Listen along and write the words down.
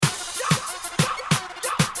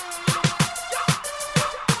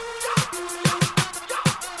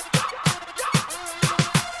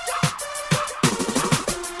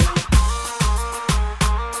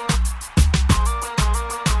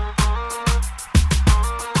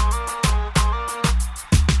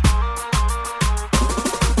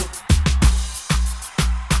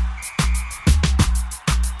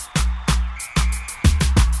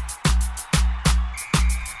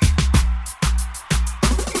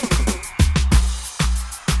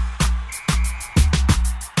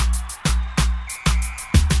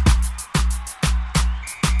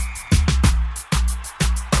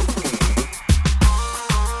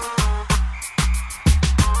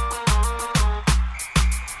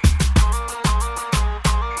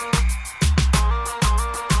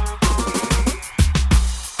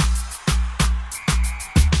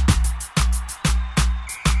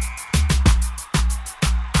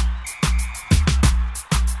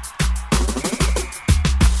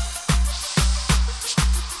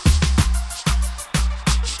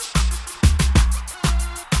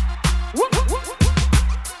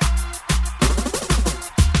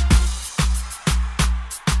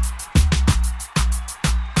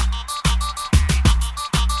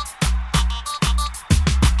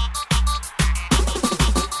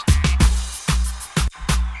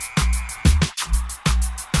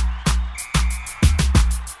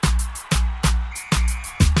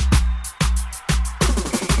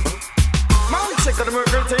sick of the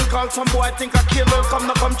miracle thing. Call some boy, I think I kill. Welcome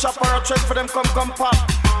to come chop or a trade for them, come pop.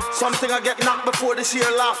 Something I get knocked before this year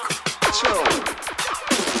lock. Chill.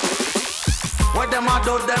 What them a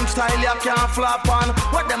do, them style you can't flop on.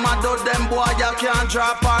 What them a do, them boy you can't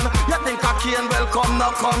drop on. You think I can welcome,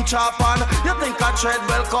 no come chop on. You think I tread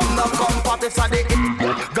welcome, no come pop. It's a the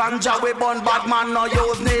ganja we burn, bad man no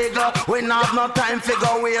use nigga. We not have no time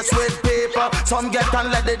figure waste with paper. Some get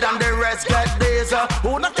unleaded and the rest get diesel.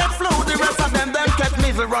 Who not get flu, the rest of them get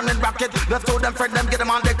measles running bracket. Let's do them friend them, get them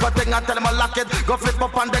on the cutting and tell them a lock it. Go flip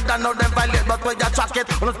up on the gun, now them violate, but when you chuck it,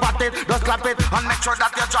 don't spot it, just clap it, and make sure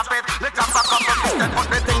that you drop it. Lick up back up. Then put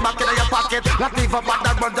the thing back in your pocket. Not leave a bad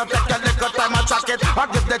that just take a little time and chuck it. I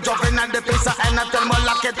give the jumping and the piece of end and tell me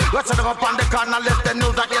lock it. Let's set up on the corner, lift the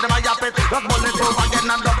news and get them a yap it. Let's bullet through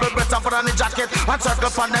again and double breast for any jacket. And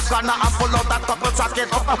circle on the corner and pull out that couple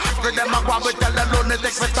socket. With them a go we tell the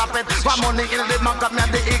lunatics we stop it. For money in the market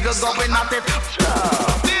and the eagle going at it.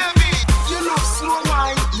 Baby, you look slow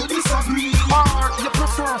wine, you disagree. Or you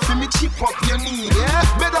prefer for me chip up your knee. Yeah,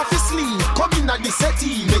 better for sleep, come in at the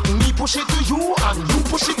settee. Make me push it to you and you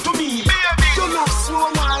push it to me. Baby, you look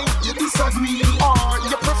slow wine, you disagree. Or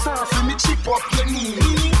you prefer for me chip up your knee.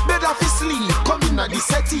 Better for sleep, come in at the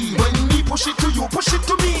settee. When me push it to you, push it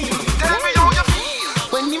to me. Tell me how you feel.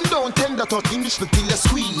 When him don't tend to talk English till you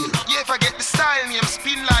squeal. Yeah, if I get the style, me I'm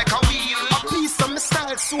spin like a wheel. A piece of my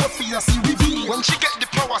style, Sophia see reveal. When she get the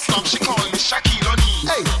power slam, she call me Shaquille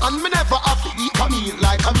O'Neal. Hey, and me never have to eat a meal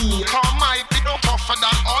like a meal. Cause my big no tougher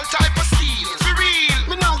than all type of steel. For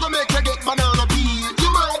real, me now gonna make you get banana peel. You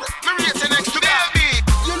mad? Me rate you next to baby.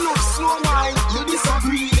 You look slow wine, you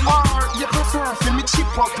disagree. Or you prefer for me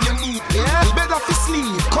chip up your knee. Yeah, better for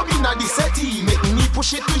sleep, come in at the settee. Make me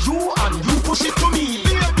push it to you and you push it to me.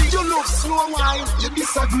 Baby, you look slow wine, you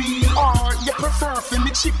disagree. Or you prefer for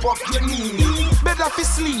me chip up your knee. Better for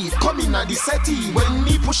sleep, come in at the settee. When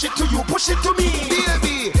me push it to you, push it to me.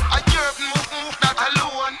 Baby, I can't move that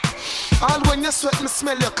alone. All when you sweat, me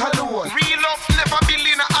smell your cologne. Real love never build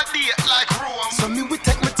in a date like Rome. So me we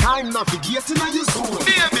take my time navigating on your zone.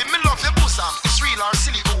 Baby, me love your bosom, it's real or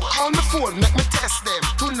silicone. Call my phone, make me test them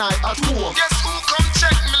tonight at home. Guess who come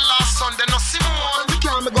check me last Sunday, no Simone. We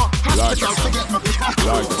can't go hospital to get my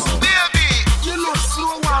baby, you look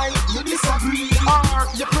slow wine, you disagree. Or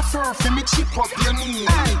you prefer for me chip up your knee.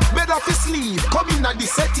 Hey, better for sleep, come in at the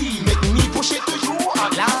settee. Make me push it to you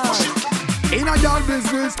and push it to me. In a girl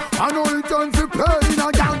business, I know it done to pay. In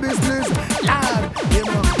a girl business, lad, you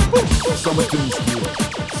know. Some things here,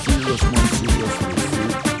 serious man,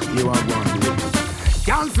 seriously. You are one.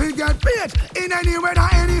 Can't forget paid in any weather,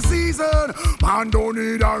 any season. Man don't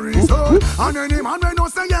need a reason. And any man when no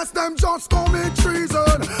say yes, them just commit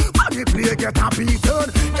treason. Body play get a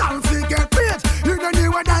beaten. Can't forget paid in any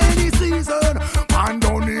weather, any season. Man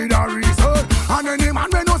don't need a reason. And any man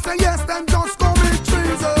when no say yes, them just commit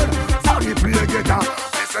treason. Body play get a.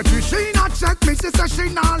 She not check me, she say she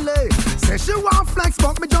not lay. Say she want flex,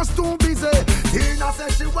 but me just too busy. Tina say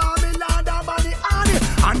she want me land her body on it.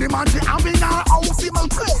 And the man she have in her house, he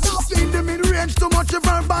must say. In the mid-range, too much of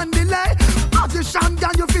her band delay. Position,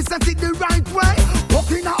 can you feel set it the right way? Walk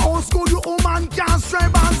in a old school, you woman can't stray.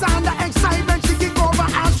 Bands and the excitement, she kick over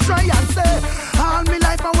and stray and say, all me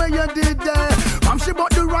life and where you did there. Mom, she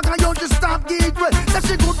bought the rock and you just stop gateway. That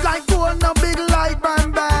she good like gold, no big like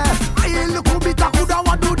bamboo. I look who bit a coulda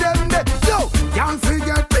what do them there. Yo, can't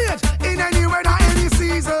forget paid in any weather, any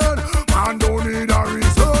season. Man don't need a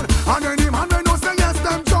reason. And any man when no say yes,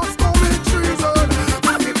 them just commit treason.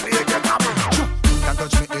 Man me play get up. Can't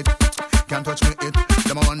touch me it, can't touch me it.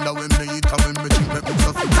 Them a wonder when me eat and when me drink make me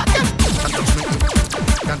tough. Can't touch me it,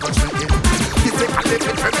 can't touch me it. This is a little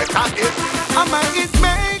bit for me can't it. I'm a hit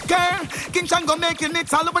maker. King Shango making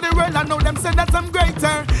it all over the world. I know them say that I'm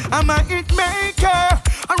greater. I'm a hit maker.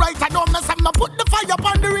 Alright, I don't mess up, no put the fire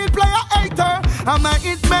upon the real player hater. I'm a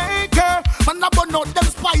hit maker. Man, I burn out them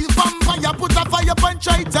spies, vampire, put a fire upon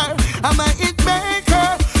traitor. I'm a hit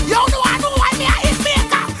maker. Yo, no, I know why me a hit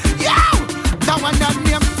maker. Yo, that one that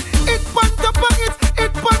name. It punt up on it,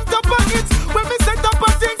 it punt up on it. When me set up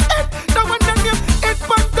on things, it. That one that name. It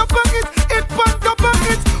punt up on it, it punt up on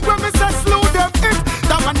it. When me say slow them, it.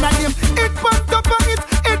 That one that name. It punt up on it,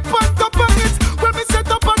 it punt up on it. When me set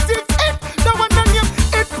up on things, it. That one that name.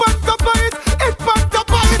 It punt up on it, it punt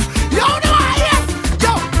up on it. Yo, no, I hear.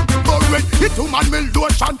 Yo, alright, it human will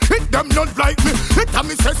lotion. It them not like me. It a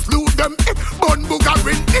me say slew them. It bun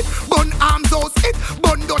boogerin. It bun arms house. It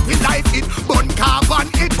bun dirty life. It bun carbon.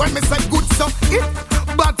 It when me say good so it,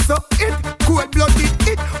 bad so it, cold blooded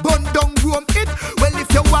it, bun down room it. Well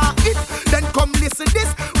if you want it, then come listen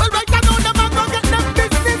this. Well right now them a go get them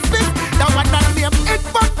business. That one that name. It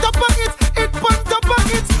punt up on it. It punt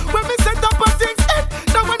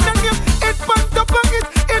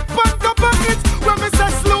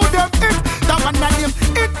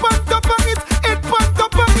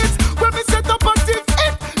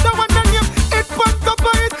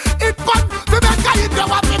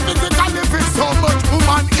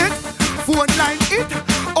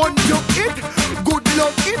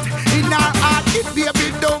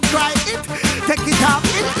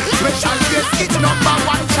Special guest hit, number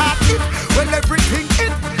one chart hit. When everything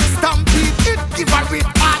hit, stampede hit, give a rip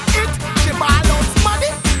heart hit. She ball out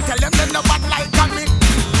money, tell them no bad like me.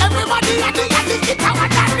 Everybody at the hit, I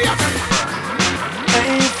want that name.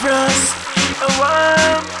 Hey Frost, I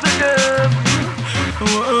want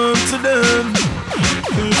to them.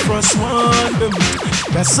 Hey Frost want them.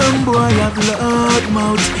 Got some boy have loud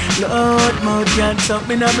mouth, can't talk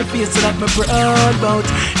me now my face so that me proud mouth,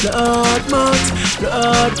 loud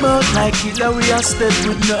mouth, like killer we a step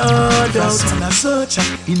with no doubt. Frost man a searcher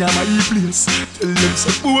in a my place, tell them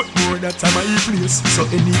support more that a my place. So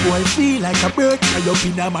any boy feel like a bird, I up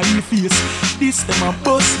in a my face. This them a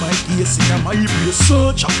bust my case in a my place,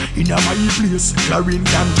 searcher in a my place,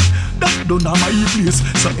 Clarendon. That done a my place.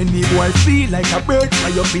 So any boy feel like a bird,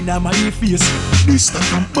 I up in a my face. This that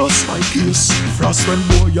can bust my case. Frost when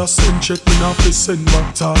boy you send check, we not fi send back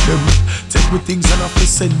to them. Take with things and not fi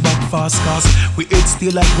send back fast, cause we head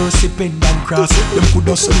still like Mercy Pen and Cross. Them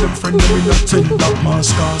coulda send them friend them in a 10 back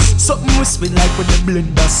maskers. Something we spin like when the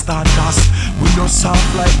blender start gas. We no soft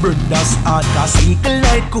like Brenda's hard gas. Eagle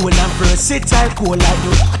like cool and versatile cool like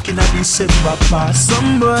you rockin' a December pass.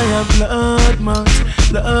 Some boy have loud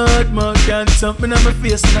mouth, can't tell me on my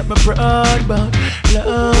face and not my proud mouth.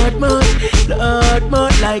 Loud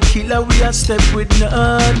mouth, like killer we a step with no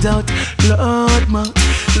doubt. Loud mouth,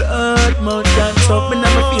 can't tell me on my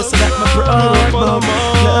face and not my proud mouth.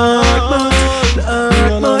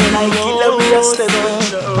 Loud mouth, like killer we a step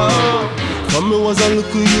with no doubt. When me was a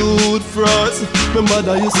little youth Frost, my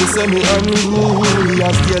mother used to say me unruly.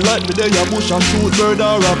 I stay like me there, you bush and shoot bird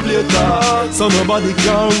or a plate, so nobody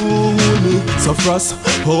can rule me. So Frost,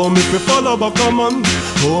 oh me fi follow back a man,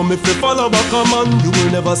 oh me fi follow back a man, you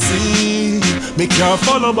will never see. Me can't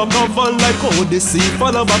follow back a van like how they see.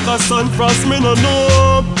 Follow back a son Frost, me no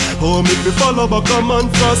know. Oh me fi follow back a man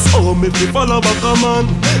Frost, oh me fi follow back a man.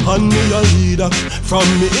 And me a leader, from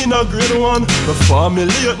me in a grade one. Before me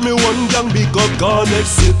late me one gang big up Garnet,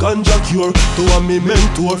 Silk and Jack Cure. To a me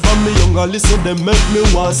mentor, from me younger listen them make me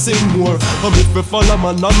want sing more. And me fi follow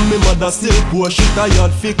man and me mother still poor. She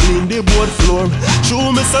tired fi clean the board floor. True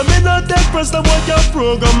me say me not take press the boy can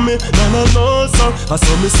program me. No sir, I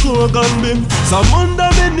saw me slogan be. Some under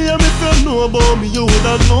me name if you know about me, you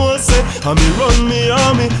woulda know say. And me run me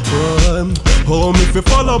army. Oh me fi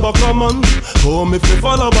follow back a man, oh me fi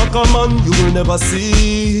follow back a man, you will never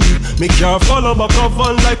see. Me can't follow back a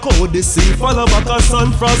van like how they see. Follow back a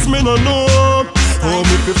son Frost, me no know. Oh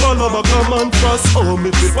me fi follow back a man Frost, oh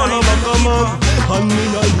me fi follow back a man. And me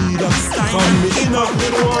a leader, from me in a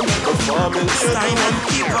good one. Family Stein and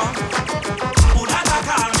keeper, who that a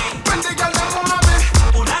call me? When the girl them want me,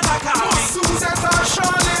 Who that a call me? Suzette or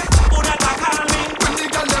Shirley. Who that a call me? When the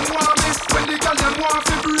girl them want me, when the girl them want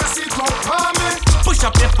fi brace it up for me. Push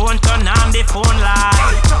up the phone, turn on the phone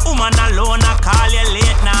light. Woman alone, I call you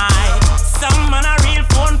late night. Some man a real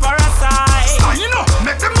phone parasite. You know,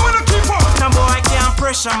 make them know to keep up. No boy can't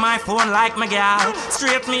pressure my phone like my gal.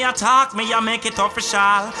 Straight me a talk, me a make it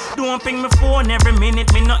official. Don't ping me phone every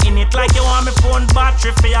minute, me not in it. Like you want me phone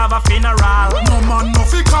battery fi have a funeral. No man no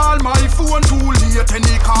fi call my phone too late.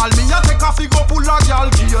 Any call me a take a fi go pull a gal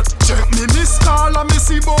gate. Check me miss call and me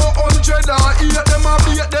see about 100 or 8. Them a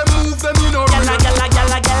beat them move them in a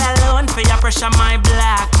Gala alone for your pressure my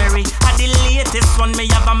Blackberry. At the latest one me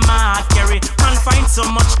have a mad carry. Man find so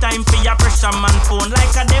much time for your pressure man phone.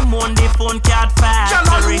 Like a them on the phone card Girl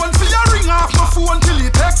factory. alone fi a ring off my phone till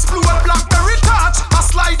it explode. Blackberry touch a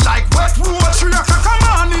slide like wet road. 3 o'clock a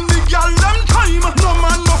man in the girl them time. No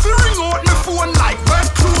man no fi ring out me phone like wet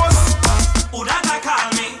clothes. Who that a call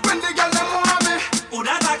me? When the girl them want me, Who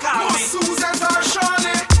that a call no me? Suzette or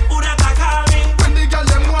Shirley. Who that a call me? When the girl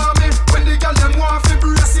them want me, when the girl them want fi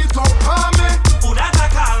brace it up for me. Who that a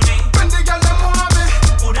call me? When the girl them want me,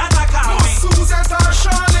 Who that a call no me? Suzette or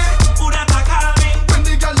Shirley. Who that a call me? When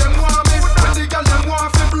the girl them want me, when the girl them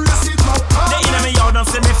want fi brace it up for They me. in me yard and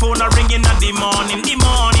say me phone a ringing at the morning.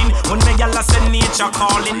 When me gyal a say nature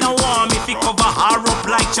calling, now want me fi cover her up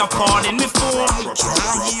like Chaparrin. Me phone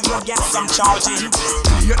can't even get some charging.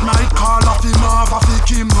 Late night call off him off of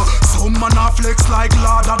Kim. Some man a flex like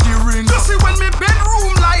Lord of the Ring. You see when me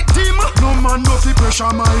bedroom light dim, no man no fi pressure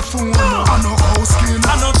my phone. I no house skin.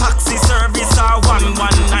 I no taxi service or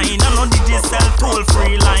 119. I no digital toll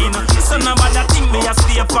free line. So nobody think me a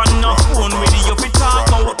stay up on no phone with you. Fi talk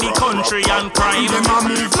about the country and crime. Them a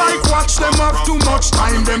move like watch them have too much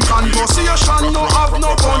time. Them conversation no have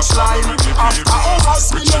no punchline. After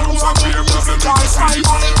hours me no want to use it all time.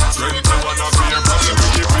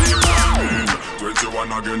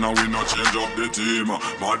 21 again and we not change up the team.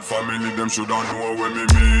 Bad family them shoulda know what me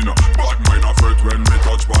mean. Bad mind a fret when me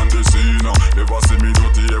touch on the scene. Never see me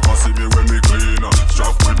dirty, ever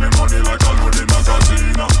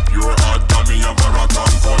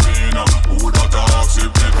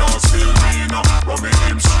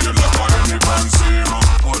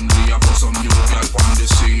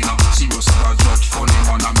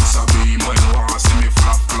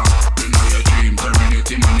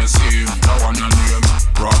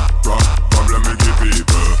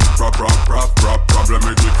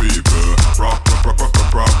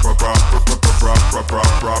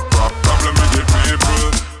problem with the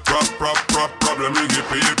people. Problem with the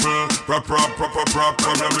people. Problem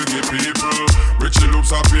with the people. Richie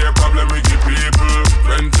loops up here, problem with the people.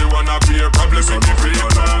 21 up here, problem with the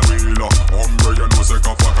people. Hungry, you know, say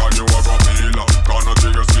fuck and you have a meal. Can't not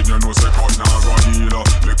take your skin, you know, say cut now go heal.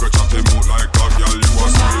 Make a chat him out like a girl, you a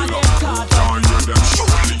stealer. Can't hear them,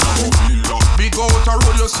 surely you a healer. Big out a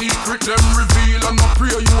road, your secret them reveal. And no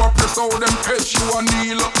pray you a press out them catch you a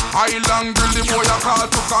kneel. Highland grill, the boy a call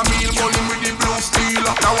to Camille. Bowling with the blue steel.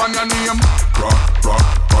 That one your name.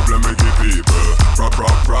 Problem with the people.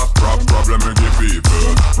 Problem with the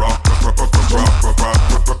people. Problem with the people.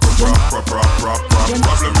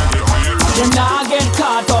 You nah get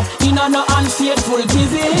caught up in no unfaithful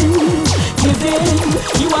giving.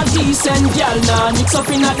 You a decent girl, nah mix up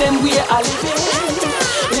in a them way a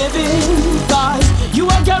living. Cause you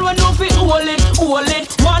a girl when no fit hold it.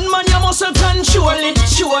 One man you must control it.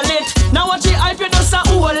 Now what you hype you just a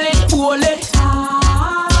hold it.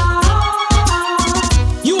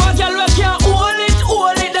 You a girl we can't hold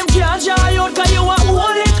it. Them can't draw you out 'cause you a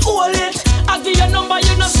hold it. I give your number,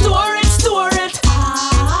 you no store it.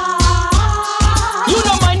 You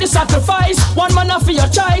don't mind the sacrifice. One man for your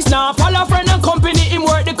choice. Now follow friend and company, him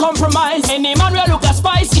work the compromise. Any man will look a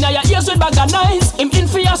spice in your ears with bag of nice. Him in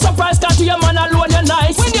for your surprise, cause to your man alone you're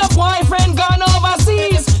nice. When your boyfriend gone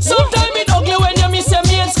overseas, sometimes it ugly when you miss your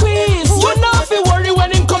main squeeze. You not feel worry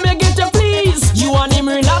when him come and get you please. You want him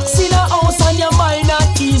relax in a house and your mind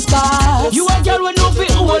at ease. Cause you a girl when no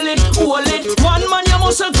fit hold it. One man you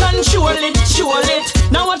must control it.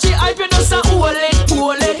 Now what you hype you just a hold it.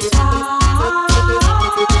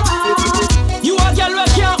 You a girl we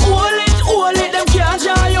can't hold it. Them can't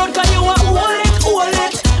draw you out 'cause you a hold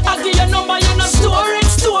it. I give your number, you no store it.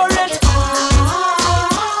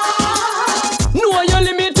 Know your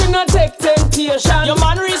limit, you no take temptation. Your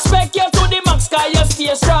man respect you to the max 'cause you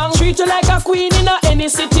stay strong. Treat you like a queen in any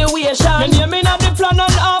situation. Your name in the plan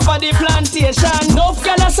and half of the plantation. No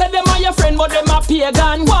girl say them are your friend, but them a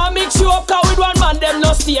pagan. Wanna mix you up 'cause with one man them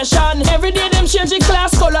no station. Every day them change the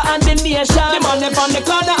class, color and the nation. The man them on the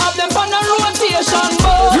corner have them on a rotation.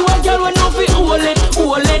 But you a girl when no fit hold it.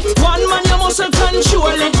 One man you must control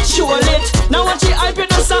it. Now what you hype you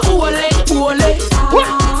just a hold it. You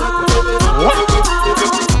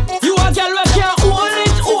a girl we can't hold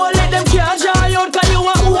it. Them can't draw you out 'cause you a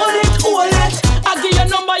hold it. I give your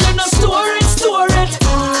number, you no store it.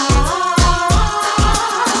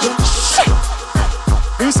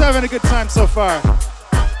 Who's having a good time so far?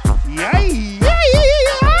 Yay!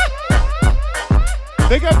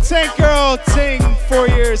 Big up Tank Girl Ting, 4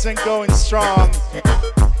 years and going strong.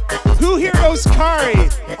 Who here knows Kari?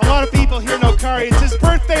 A lot of people here know Kari. It's his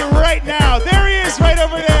birthday right now. There he is, right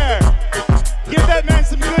over there. Give that man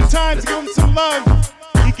some good times. Give him some love.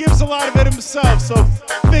 He gives a lot of it himself, so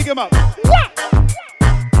big him up.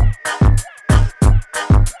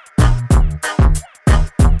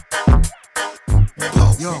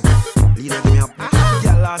 Yo, leader, give me up.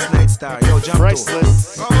 Yeah, last night star. Yo, jump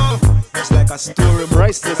Priceless. It's like a story.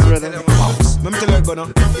 Priceless rhythm. Let me tell you, gonna,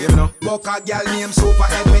 you know. Book a girl named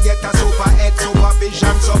Superhead. Me get a superhead,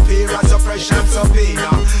 supervision, superior, suppression,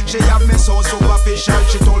 subpoena. She have me so superficial.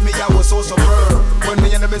 She told me I was so superb. When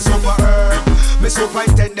me and me super herb. Me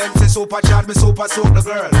superintendent, say super chat. Me super soak the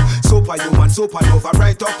girl. Superhuman, supernova,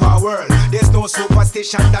 right up our world. There's no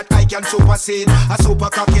superstition that I can supersede. A super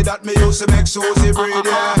cocky that me used to make Susie breed,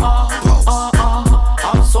 yeah.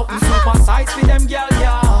 I'm something super sights for them girl,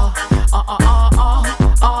 yeah.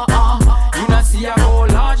 You not see a whole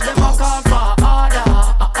large, them a call for order.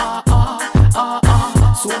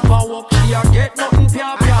 Super walk, she a get nothing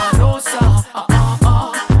pia, no sir.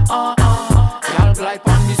 Girl glide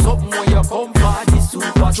on the something where you come for the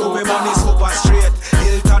super. Show me money super straight.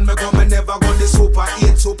 Hilton me go, me never go the super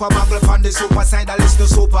 8. Super muggle on the super side, I listen to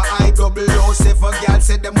super high. 007 girl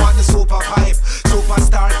said them want the super pipe.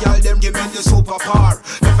 Superstar girl, them give me the super power.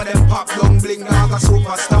 Never them pop long bling like a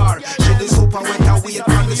superstar. She the super wet and weight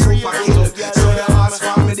on the super kill. So the ask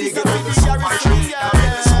for me, they give me the super treat.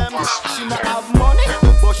 She not have money,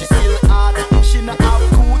 but she still hard. She not have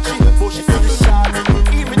Gucci, but she still sharp.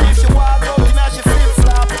 Even if she walk out in her, she flip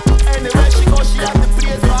flop. Anywhere she go, she have the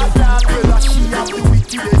place bad land. Well, she have the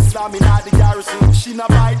wickedest slam in the garrison. She not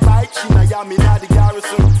bite, she not yam in the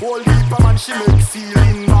garrison. Whole heap of man, she make feel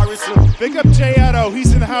embarrassing. Big up Jay Otto,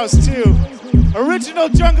 he's in the house too. Original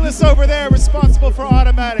junglist over there, responsible for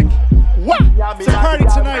automatic. What? It's a party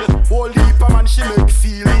tonight. Whole heap of man, she make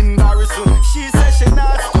feel embarrassing. She says she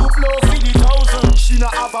not stoop low for the 1,000. She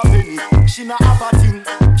not have a penny, she not have a thing.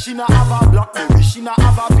 She not have a blackberry, she not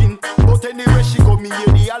have a pin. But anyway she go, me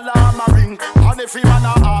hear the alarm a ring. And every man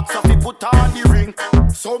a ask if he put on the ring.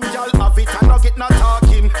 Some gal have it and no get no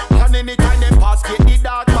talking. And anytime them pass, get the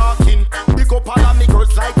dog barking. Big up all of me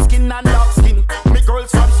girls light skin and dark skin. Me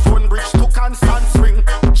girls from Stonebridge to Constant Spring.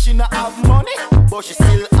 She not have money, but she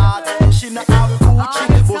still hot. She not have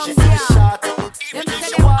Gucci, but she still shot. Even if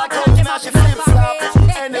she walk out, now she flip flop.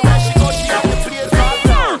 Anywhere she go, she have the place right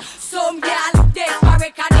now. Some gal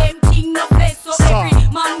desperate 'cause them thing no place. So every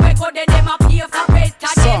man we go there, them a pay for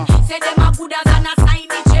better. Them say them a good as an assign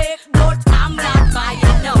the check, but I'm not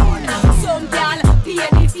buying none. Some gal pay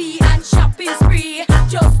the fee and shopping spree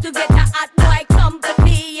just to get a hot boy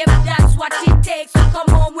company. If that's what it takes to come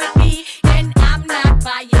home with me, then I'm not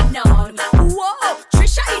buying none. Whoa,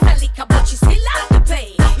 Trisha is a liquor, but she still have to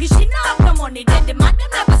pay. If she not have the money, then the man them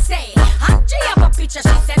never say. Angie have a picture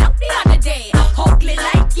she sent up the other day. Ugly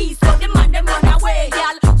like geese, so the man them run away.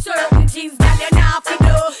 Y'all, certain things, girl, you not fi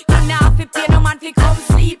do. You not fi pay no man fi come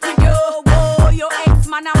sleep with you. Whoa, your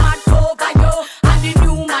ex-man a mad over you. And the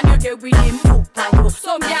new man you there with him over you.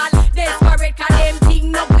 Some y'all desperate 'cause them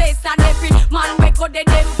thing no place. And every man we go there,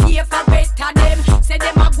 them pay for better. Them say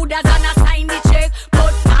them a good as an assign the check,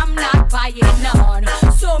 but I'm not buying none.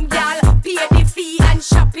 Some y'all pay the fee and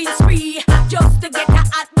shopping spree just to get a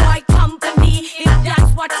hot boy company. If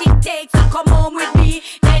that's what it takes to come home with me,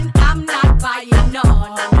 then I'm not buying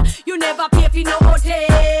none. You never pay for no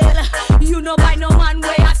hotel. You no buy no man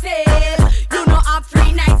where I sell. You no have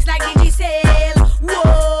free nights like the sale.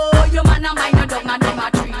 Whoa, your man a mind no dog and them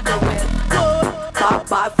a treat you well. Whoa,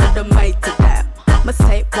 bad for the mate to them. Me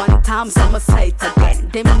say it one time, so me say it again.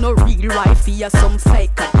 Them no real wifey or some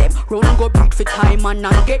fake of them. Run go beat for time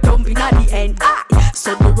and get dumped in at the end. Aye.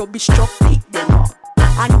 So the rubbish truck pick them up.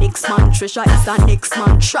 And next man treasure is a next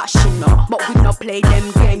man trash, you know. But we no play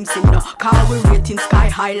them games, you know. Cause we rating sky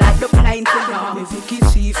high like the planes, you know. Me Vicky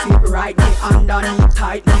see fit right, me underneath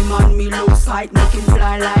tight. Me man me low sight, make him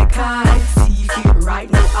fly like kite. See fit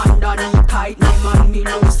right, me underneath tight. Me man me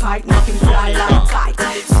low sight, make him fly like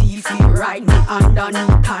kite. See fit right, me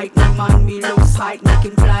underneath tight. Me man me low sight, make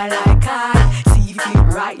him fly like kite. See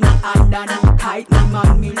fit right, me underneath tight. Me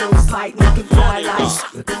man me low sight, make him fly like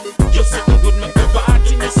kite. You're so good, make the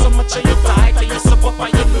party. You're so much of your tight, and you're so up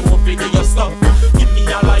and you know bigger your stuff. Give me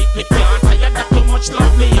a light, me can't. I got too much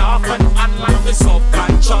love me off and unlock me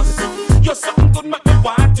subconscious. You're something good, make me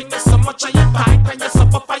want. You're so much of your tight, and you're so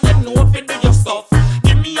up and you know bigger your stuff.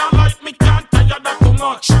 Give me a light, me can't tire that too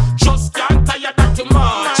much. Just can't tire that too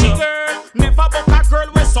much. My girl, never book a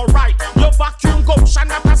girl with so right. Your vacuum gumption,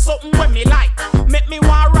 that's something when me like. Make me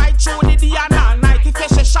want right through the day and all night.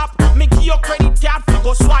 If you shop, me give your credit card for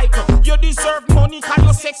go swipe. You deserve money 'cause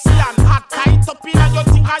you're sexy and hot. Tight up in your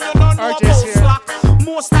thing and you don't know about slack.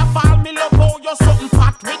 Most of all, me love how you're something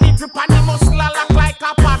fat. With the grip and the muscle lock like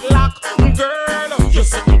a padlock. Girl, you're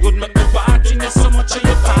something good, make me party. You're so much of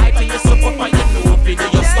your tight and you're so up and you know bigger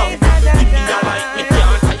your stuff. Give me a light, me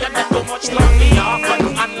can't. I got too much love me off and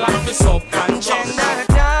unlock me subconscious.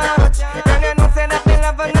 Girl, you know say that me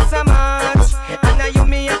love you so much. And now you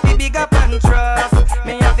me have to big up and trust.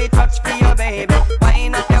 Me have to touch for you, baby.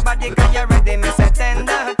 Wind up your body 'cause you're ready. Me say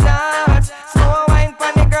tender touch. Slow wine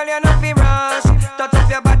for the girl, you know fi rush. Touch up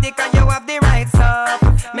your body 'cause you have the right stuff.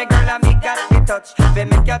 Me girl, and me got the touch. Fi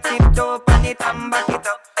make your tiptoe on it and back it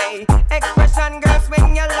up. Hey, expression girls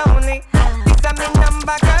when you're lonely. This a me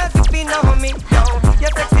number, girls if you know me. Yo,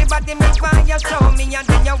 your sexy body make fire show me, and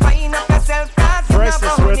then you wind up yourself 'cause you Press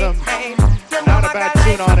this rhythm. Hey, you know Not a bad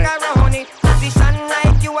tune on it. Position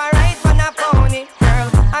like you are right on a pony. Girl,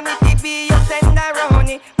 I'm the TV, you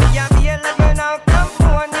tenderoni. Me a be a lover now, come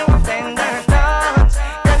on, you tender touch.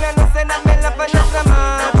 Girl, you know say that me love you so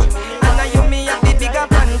much. And now you me have the bigger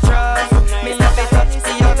and trust. Me love it touch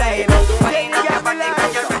for you, baby. Wind up your body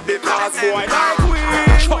 'cause you're ready. Because boy like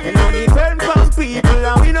we no depend from people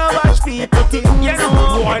and we no watch people think. You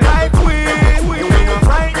know, boy like we no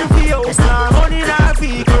frightened for house, nah money, nah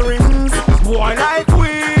vehicle rings. Boy like we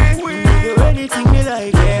do anything me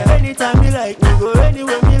like, yeah. Anytime me like, we go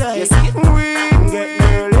anywhere me like. We get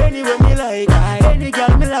girl anywhere me like, any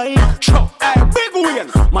girl me like. Sure, hey, big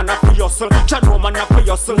win. Man a fi hustle, John know man a fi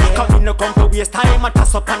hustle. Come in no come for waste time, a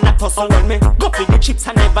toss up and a tussle. When me go for the chips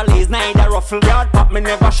and never lays, neither ruffle. Yard pop me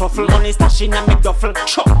never shuffle, money stash in a me duffel.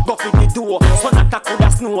 Sure, go for the door, so that a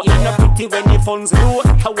coulda snow. In a pretty when the funds low,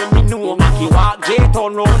 how when me know. Mackie walk,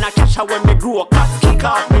 J-Town round a cash when me grow. Cats kick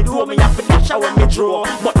off me door, me have to dash when me draw.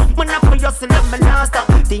 But man a fi hustle and me nah stop.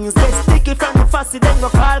 Things get sticky from the fussy, then go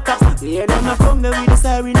call cops. Yeah, them a come there with the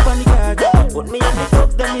siren from the car. Put me and the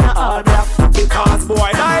thugs, them in a all black. Because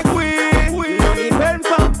boy like we no depend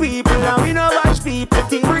from people and we no watch people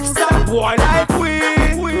think. Brixton boy like we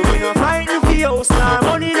no frightened for house, nah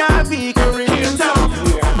money, nah vehicle rings.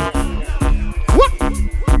 What?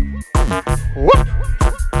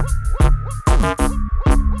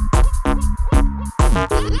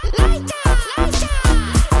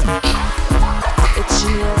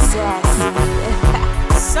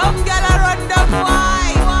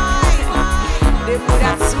 They would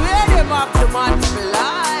have swear them up the man for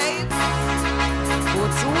life.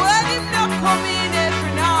 But when him not coming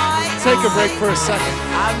every night. Take a break for a second.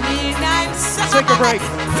 I mean, I'm sorry. Take a break.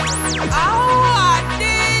 I want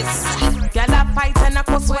this. Girl a fight and a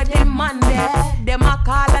cuss with them man there. Them a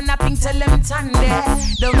call and a ping tell them tan there.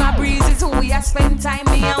 Down a breeze is who we a spend time.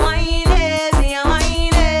 Me a whine them, me a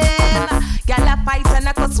whine them. Girl a fight and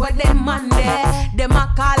a cuss with them man there. Them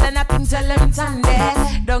a call and a ping tell them tan there.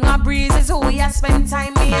 Down a breeze is who we a spend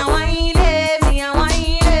time. Me a whine them, me a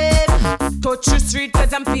whine them. Touch the street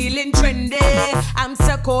cause I'm feeling trendy. I'm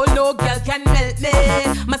so cold, no girl can melt me.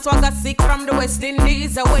 My swagger sick from the West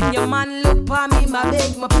Indies. And when your man look for me, my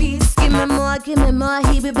beg my peace. Give me more,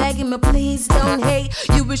 he be begging me please. Don't hate,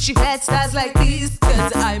 you wish you had stars like these.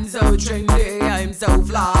 Cause I'm so trendy, I'm so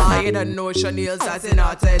fly. You don't know Chanel's as in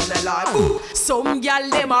I tell the lie. Ooh. Some gal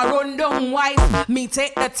them a run down wife. Me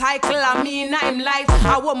take the title, I mean I'm life.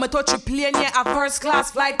 I want me touch a plane, yeah, a first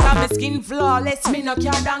class flight. Cause my skin flawless, me no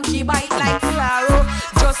care donkey bite like Claro.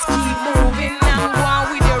 Just keep moving and go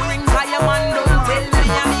on with your ring. Cause your man don't tell me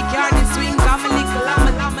I make her the swing. Cause me little,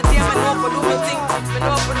 I'm a dear, me know for do me thing. Me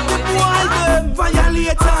know for do me thing. All them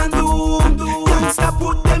violate and do. Gangsta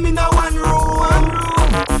put them in a one room.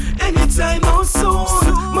 Anytime how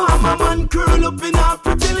soon. Mama man curl up in a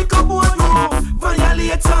pretty little boardroom.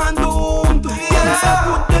 Violate and do. Gangsta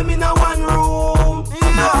put them in a one room.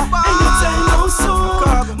 Anytime how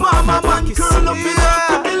soon. Mama man curl up in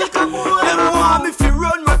a pretty little boardroom. Them want me fi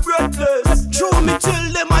run my breathless. True me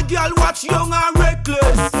tell them a girl watch young and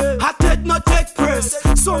reckless. Hot head not take press.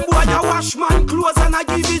 Some boy a wash man clothes and I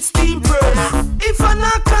give it steam press. If I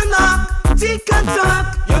knock, tick and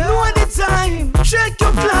talk. You know the time. Shake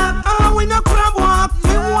your clap. We no crab walk.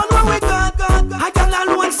 We want what we got. I got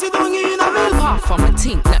alone sit down in a mill. Half of my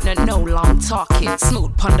think, no long talking.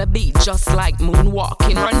 Smooth pon the beat, just like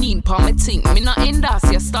moonwalking. Running pon my think, me not in das,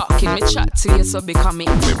 you stalking. Me chat to you, so becoming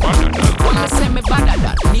me better than. When me say me better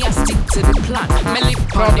than, me a stick to the plan. Me live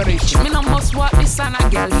pon the beach, me no must walk this and a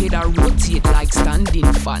girl head a rotate like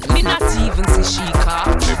standing fan. Me not even see she car.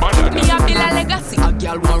 Me a build a legacy, a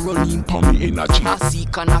girl want running pon me energy. I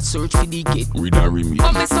seek and I search for the gate. With a remake.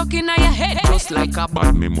 But me stuck in your head, just like a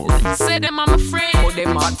bad memory. Say them I'm afraid, but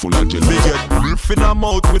them heart full of jealousy. Me get brief in a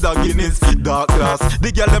mouth with a Guinness, dark glass.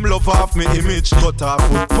 The girl them love half me image, cut her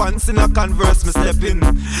foot pants in a Converse me step in.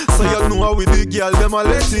 So you know how with the girl them a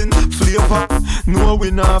letting flavor. No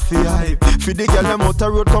we not fi hype. Fi the girl them out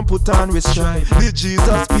the road come put on with stripe. The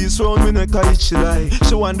Jesus peace round me neck a itch like.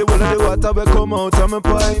 She want the whole of the water we come out of my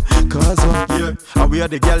pipe. Cause yeah, and we are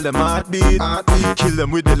the girl them heartbeat. Kill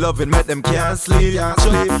them with the loving, make them can't sleep.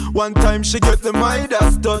 One time she get the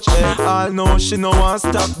Midas touch. All know she no want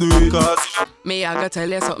stop do it. Cause me I gotta tell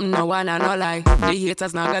you something no one and no lie. The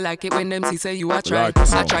haters not gonna like it when them see say you a try.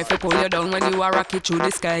 I try to pull you down when you a rocket through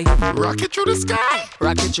the sky. Rocket through the sky.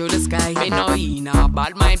 Rocket through the sky. Me no ina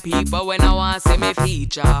bad mind people when I want see me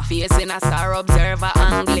feature. Facing a star observer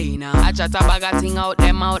and gleaner. I chat a bag of thing out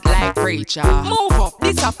them out like preacher. Move up,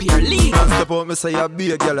 disappear, leave. Step out me say you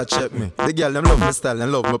be a girl a check me. The girl them love me style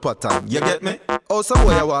and love me pattern. You get me? Oh some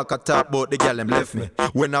boy I walk a talk but the girl them left me.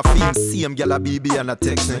 When I feel same girl a BB and a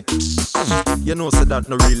text me. You know say that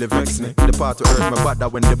no really vex me. The part to hurt me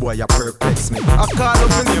bad when the boy a perplex me. I call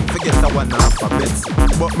up the name forget that one half a bets.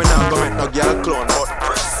 But me not go make no girl clown but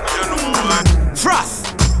press me. You know what? Frost,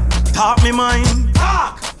 talk me mind.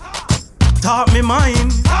 Talk me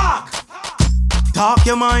mind. Talk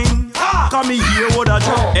your mind. Come me here what a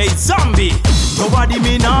drop. Hey zombie, nobody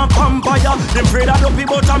me nah vampire. Them afraid of dopey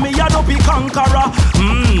but a me a dopey conqueror.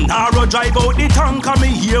 Narrow drive out the tanker. Me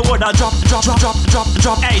here what a drop.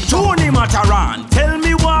 Hey Tony Mataran, tell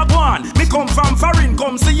me what one. Me come from foreign,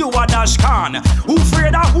 come see you a dash can. Who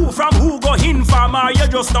afraid of who from who go in farmer? You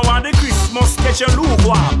just know want the Christmas catch your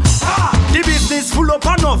lukewarm. The business full up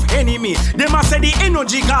enough enemy. Them a say the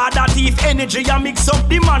energy god that if energy a mix up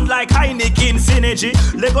the man like Heineken synergy.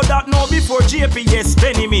 Lego that know before GPS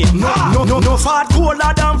penny me. No fat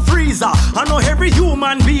cooler than freezer. I know every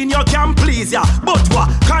human being you can please ya. But what?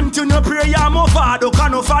 Continue prayer move hard.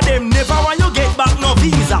 Can offer them never when you get back no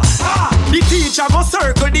visa. The teacher go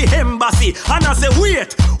circle the embassy and I say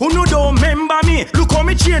wait, who no don't remember me? Look how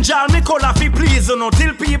me change all me color fi please you know.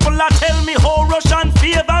 Till people a tell me how Russian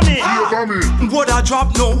favor me. What I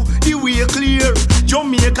drop now, the way clear.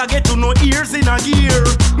 Jamaica get to no ears in a gear.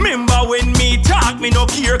 Remember when me talk me no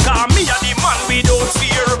care. Cause me a the man without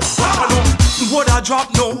fear. What I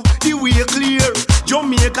drop now, the way clear.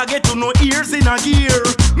 Jamaica get to no ears in a gear.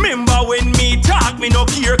 Remember when me talk me no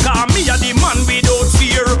care. Cause me a the man without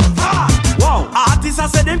fear. Wow, artists I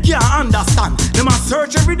say them can't understand. Them a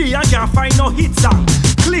search every day and can't find no hit song.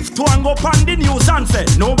 Cliff Twang up on the news and say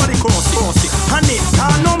nobody cross it. And it's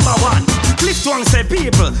our number one. Cliff Twang say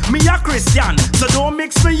people, me a Christian, so don't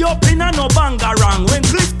mix me up in a no bangarang. When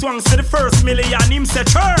Cliff Twang say the first million, him say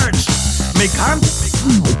church. Me can't.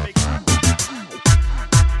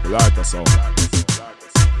 Like a song.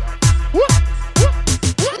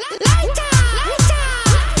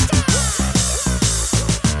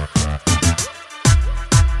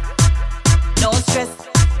 No stress.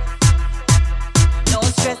 No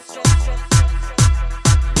stress.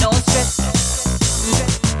 No stress.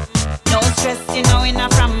 No stress, you know, in a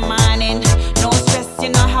from morning. No stress, you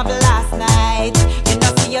know, have last night. You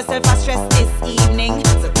know, see yourself as stress this evening.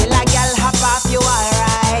 So till a girl hop off, you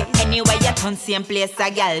alright. Anyway, you turn same place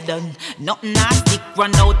a girl done. Nothing a stick,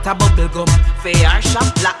 run out a bubble gum. Fair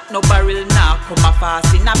shop black, no barrel now. Come a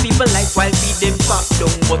fast in a people like while feed them pop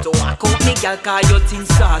down. But walk out me girl, cause your things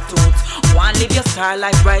start out. Want live your star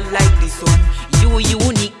life bright like the sun. You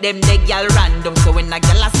unique, them the girl random. So when a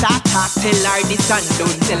girl a start talk, tell her this and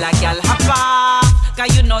done. Tell a girl hop off,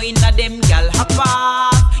 cause you know inna them girl hop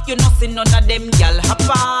off. You know see none of them girl hop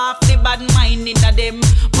off. The bad mind inna them,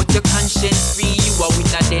 but your conscience free. You are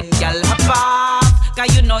with a them girl hop off,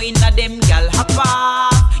 cause you know inna them girl hop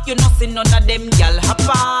off. You know see none of them girl hop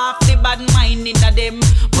off. The bad mind inna them,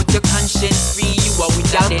 but your conscience free. You are with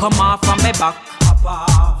a them. Come off on me back, hop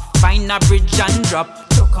off. Find a bridge and drop,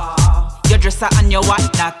 chuck off. Your dresser and your what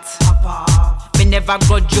that, hop off. Me never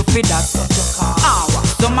grudge you for that,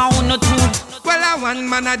 some I wanna do. Well, I want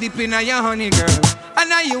man a dip in a your honey girl, and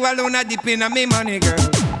now you alone a dip in a me money girl.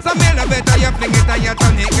 So me love it how you fling it and you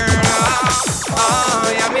turn it, girl. Oh,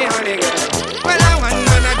 yeah, me honey girl. Well, I want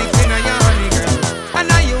man a dip in a your honey girl, and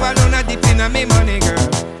now you alone a dip in a me money girl.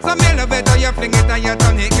 So me love it how you fling it and you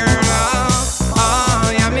turn it, girl.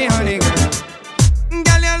 Oh, yeah, me honey girl.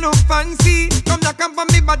 Girl, you look fancy. Come back up on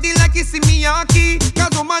me body like you see me Yaki.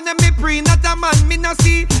 Cause woman and me pre, not a man me no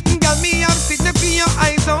see. Girl, me have sitting for your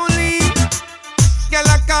eyes only. Girl,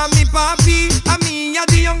 I call me papi. And me, you're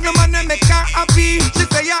the young man that make her happy. She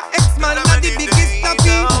say your ex-man not the biggest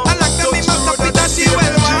happy. I like to me must up with that she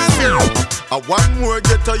well want. One more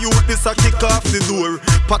get a youth, this a kick off the door.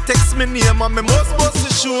 But text me name and me must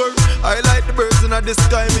be sure. I like the birds in the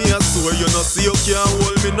sky, me a soar. You know see you can't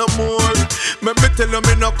hold me no more. Me tell you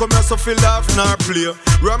me no come here so feel laugh nor play.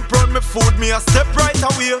 Ramp round me food, me a step right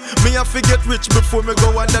away. Me a forget rich before me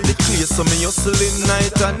go under the clay. So me hustling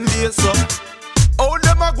night and day so. Oh,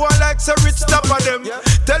 them a go like say rich top of them.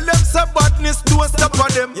 Tell them say badness don't stop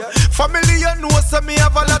on them. Family you know say me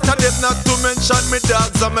have a lot of them. Not to mention me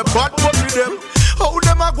dogs and me bad puppy them. Oh,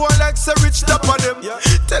 them a go like say rich top of them.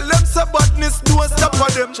 Tell them say badness don't stop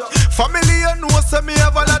on them. Family you know say me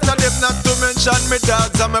have a lot of them. Not to mention me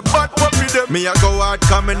dogs and me bad puppy them. Me a go hard,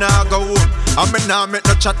 come me nah go home. And me nah make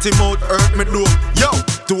no chatty mouth hurt me dome. Yo,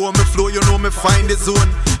 to me flow you know me find the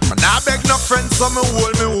zone. And I beg no friends so me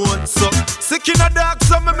hold me one. So sick in a dark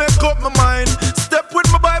so me make up my mind. Step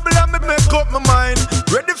with my Bible and me make up my mind.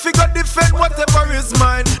 Ready for go defend whatever is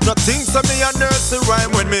mine. Nothing so me a nurse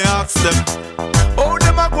rhyme when me ask them. Oh,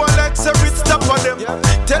 them a go like say rich stop on them.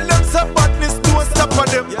 Tell them some badness don't stop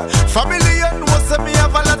on them. Family you know say me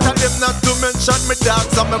have a lot of them. Not to mention me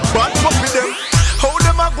dogs and me bad puppy them. How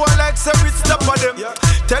them a go like say rich stop on them.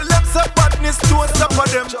 Tell them some badness don't stop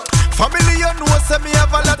on them. Family you know say me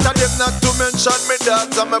have a lot of them. Not to mention me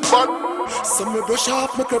dogs and me bad. So me brush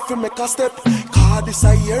off my crap fi make a step. Cause this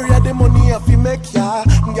a area the money I fi make, yeah.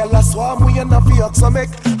 Girl a swarm we and a fi ox a make.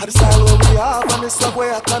 A the style where we have and the swag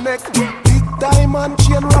where I connect. Big diamond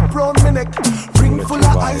chain wrap round me neck. Ring full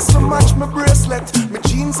of ice to match my bracelet. Me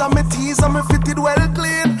jeans and me tees and me fitted well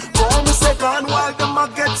clean. Call me second while them a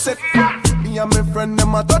get set. Me and my friend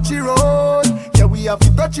them a touchy road. Yeah, we have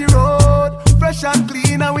to touchy road. Fresh and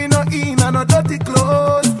clean and we no in and no dirty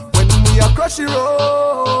clothes. When we a crushy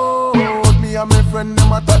road. Me and my friend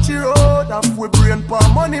them a touchy road. Half we brain for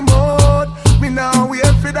money mode. Me now wait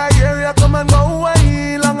for the area come and go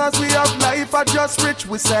away. Long as we have life I just rich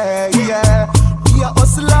we say, yeah. We a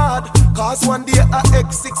hustle hard. Cause one day a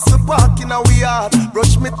X6 we park in a we yard.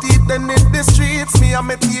 Brush me teeth and hit the streets. Me and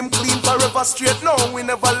my team clean forever straight. No, we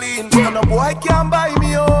never lean. And a boy can't buy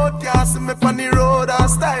me out. Can't see me on the road and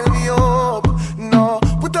style me up. No,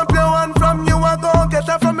 put up your one from you and go get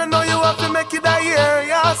her from me. Know you have to make it a year,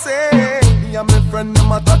 yeah, say. Me and my friend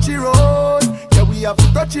them a touchy road. Yeah, we have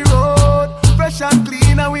to touchy road. Fresh and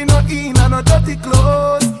clean and we no in and no dirty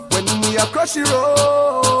clothes. When we a crushy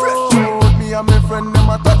road. Me and my friend them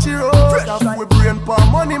a touchy road. Half we brain for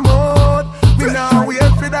money mode. We now wait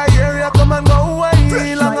for the area come and go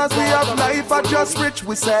away. Long as we have life, I just rich,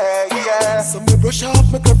 we say, yeah. So me brush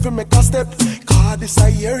off my cup and make a step. Cause this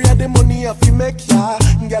a area, the money I fi make, yeah.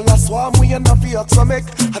 Girl a swarm, we and a fi up so make.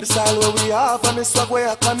 And the style where we have and the swag where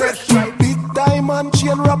I connect. Big diamond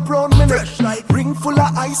chain wrap round me neck. Ring full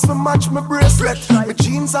of ice, me match me bracelet. My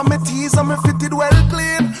jeans and my tees and me fitted well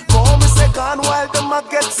clean. More me second while them a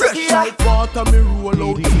get sick. Like water me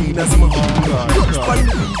roll out clean as my heart. Touch by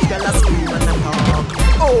the beach, girl a scream and a talk.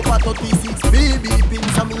 Over 36 baby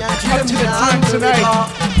pins and me and Jimmy. Up to the time tonight.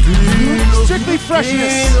 Strictly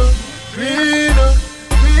freshness. Cleaner,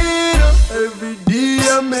 cleaner, every day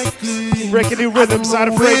I make clean. Breaking new rhythms, not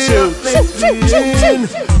afraid to.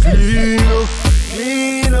 Cleaner,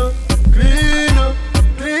 cleaner, cleaner,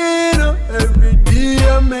 cleaner, every day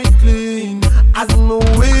I make clean. As no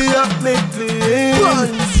way I make clean.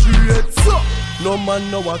 One straight so. No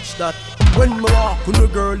man no watch that. When me walk on the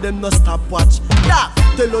girl, them no stop watch. Yeah,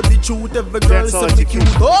 tell her the truth, every girl say me cute.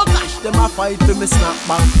 Oh gosh, them a fight for me snap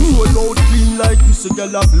back. Roll out clean like this, a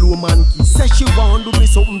girl a blow man key. Say she want do me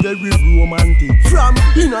something very romantic. From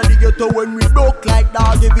inna the ghetto when we broke like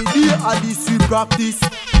dog, every day a this we practice.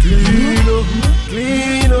 Cleaner,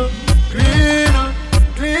 cleaner, cleaner,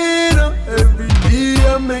 cleaner, every day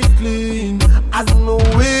I make clean. As no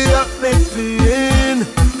way I make clean.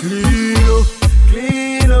 Cleaner,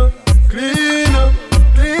 cleaner, cleaner,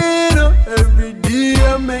 cleaner, every day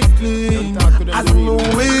I make clean. As no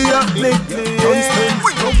way I make clean.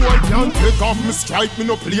 No boy can't take off me strike, me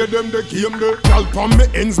no play them the game there. Girl from me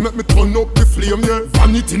ends make me turn up the flame, yeah.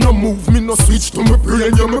 Vanity no move, me no switch to my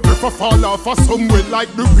brain, yeah. Me prefer fall off a somewhere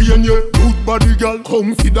like the rain, yeah. Good body girl,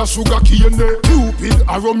 come feed a sugar cane, yeah. Cupid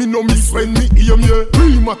arrow me no miss when me aim, yeah.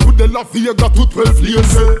 Prima to the La Vega to 12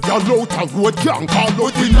 lanes, yeah. Girl out a road can't call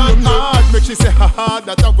out the name, yeah. Make she say ha ha,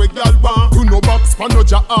 that a way girl want. You no box pan no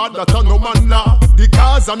jar, that a no man la. The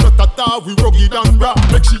cars are not a tar, we rugged and raw.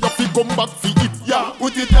 Make she have to come back for it, yeah.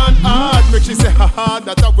 Put it on hard, make she say ha ha,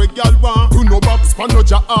 that a way girl want. You no box pan no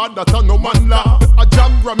jar, that a no man la. A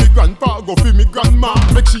jam from me grandpa go for me grandma.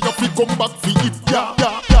 Make she have to come back for it, yeah,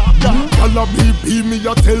 yeah, yeah, yeah. Girl a baby me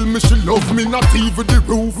a tell me she love me, not even the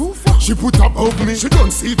roof. She put above me, she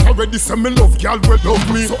don't see it already, say me love girl will love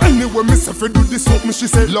me. So anyway me say fi do this something, she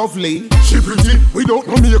say lovely. She pretty, without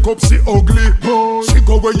no makeup she ugly. She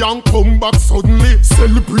go away and come back suddenly.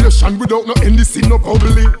 Celebration without no NDC no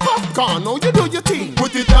bubbly. Popcorn, now you do your thing.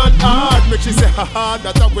 Put it on hard, make she say ha ha,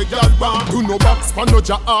 that a way girl want. Do no box pan no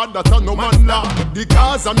jar, that a no man la. The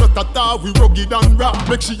cars are not a tar, we rugged and raw.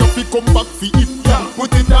 Make she have to come back for it, yeah.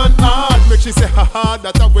 Put it on hard, make she say ha ha,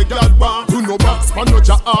 that a way girl want. Do no box pan no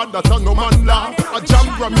jar, that a no man la. A jam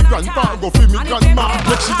from me grandpa go for me grandma.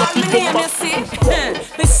 Make she have to come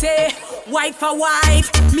back. Me say wife for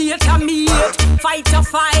wife, mate a mate, fight a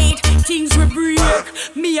fight, things we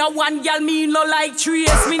break. Me a one girl, me no like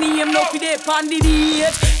trace. Me name no fi dey pon the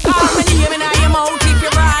date. Call me name and I am out if you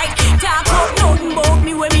right. Talk up nothing about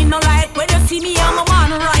me when me no like. When you see me, I'm a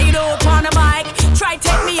man ride out on a bike. Try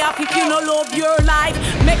take me up if you no love your life.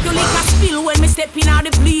 Make you lick a spill when me step in out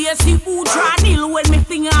the place. See who try nil when me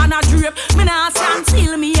finger on a drape. Me nah stand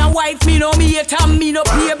still, me a wife, me no mate, and me no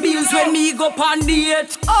pay bills when me go pon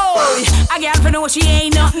date. Oh, a girl for know she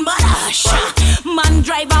ain't nothing but a shot. Man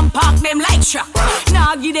drive and park them like truck.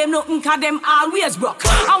 Nah give them nothing 'cause them always broke.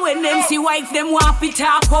 And when them see wife, them want fi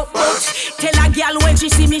talk up, but tell a girl when she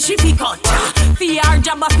see me, she fi cut. Fi her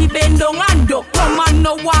job a fi bend down and duck. No man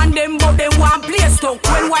no want them, but them want play stuck.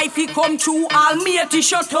 When wifey come through, all matey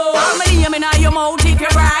shut up. I'm name in your mouth if you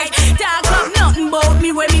right. Talk up nothing about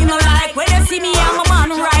me when me no like. When you see me, I'm a man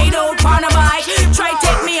ride out on a bike. Try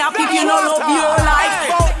take me up if you no love your life.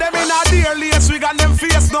 About them in a dear lace, we got them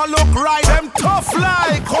face no look right. Them tough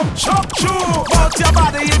like come chuck chew. But your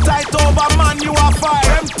body you tight over, man, you a fight.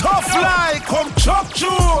 Them tough like come chuck chew.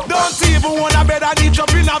 Don't even wanna better the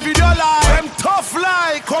jump in a video like. Them tough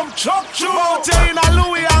like come chuck chew. Out here in a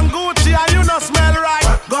Louis and Gucci and you no smell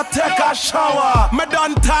right. Go take a shower. Me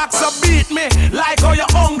done talk so beat me. Like how you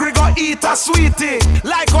hungry go eat a sweetie.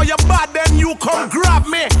 Like how you bad then you come grab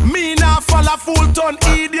me. Me nah fall a full ton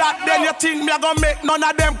idiot. Then you think me a gonna make none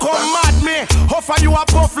of them come mad me. Offer you a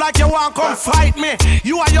puff like you want come fight me.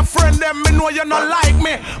 You and your friend them me know you not like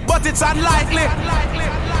me. But it's unlikely.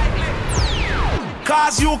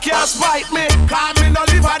 Cause you can't spite me. Cause me no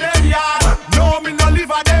live a them yard. No me no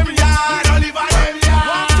live a them yard. No live a them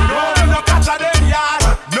yard. No me no catch a them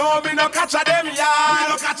yard. No me no catch a them yard. Me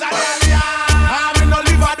no catch a them yard. Me no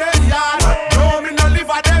live a them yard. No me no live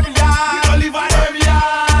a them yard. Me no live a them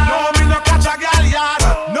yard. No me no catch a gal yard.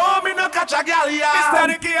 No me no catch a gal yard. It's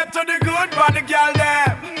dedicated to the good body gal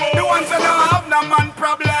there. The ones that don't have no man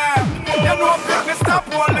problem. You know fitness stop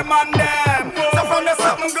all the man them. So from the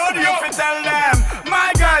something good you fi tell them.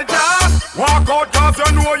 My girl just walk out cause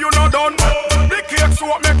you know you not done. The cake so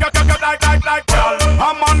make you like girl.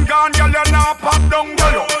 A man gone girl you now pop down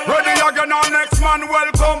girl. Ready again our next man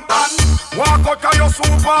welcome. And walk out cause you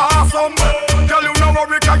super awesome. Girl you know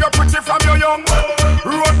worry cause you pretty from your young.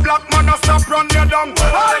 Roadblock man a stop run you down.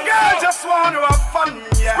 All girl just want to have fun,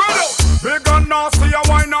 yeah. Big and nasty, you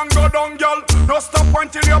wine and go down, girl. No stop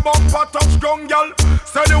until your bumper touch ground, girl.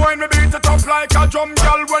 Steady when we beat it up like a drum,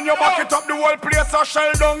 girl. When you back it up, the whole place a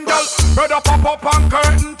shell down, girl. Better pop up and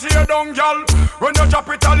curtain tear down, girl. When you drop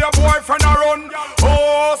it, all your boyfriend a run.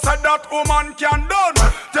 Oh, said that woman can done.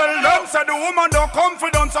 Tell them, said the woman don't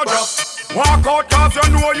confidence, so just walk out cause you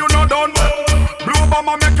know you not done. Blue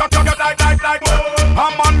bomber make you get like. A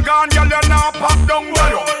man gone, girl, you now pop down,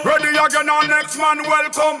 girl. Ready again, our next man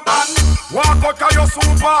welcome. And walk out cause you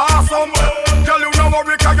super awesome. Girl, you know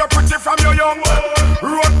worry cause you pretty from your young.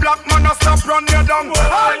 Roadblock man a stop run you down.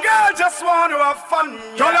 All girl just want to have fun.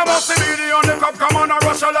 Girl, you must be the on the cup, come on and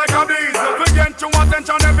rush her like a bees. We get to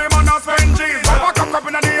attention, every man a spend cheese. Back up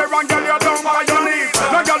in the air and girl, you down by your knees.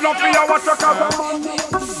 No girl, don't feel what you cover.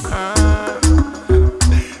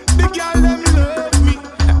 The girl them love me.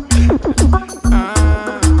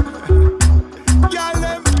 Girl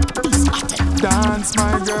them dance,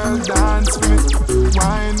 my girl, dance for me.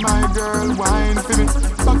 Wine, my girl, wine for me.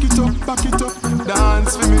 Back it up,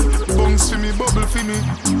 dance for me. Bounce for me, bubble for me.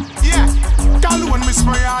 Yeah, girl when me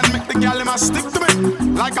spray and make the girl them a stick to me.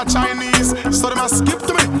 Like a Chinese, so them a skip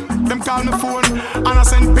to me. Them call me phone and I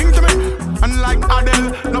send ping to me. And like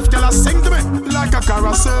Adele, enough girl a sing to me. Like a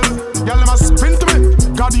carousel, girl them a spin to me.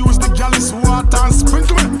 God use the girl's water and sprint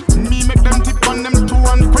to me. Me make them tip on them two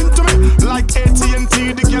and print to me. Like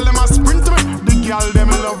AT&T, the girl them a sprint to me. The girl them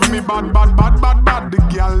love me bad. The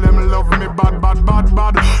girl them love me bad.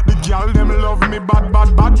 The girl them love me bad.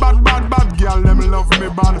 Girl them love me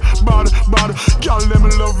bad. Girl them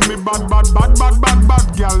love me bad.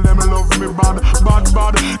 Girl them love me bad.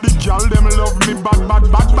 The girl them love me bad.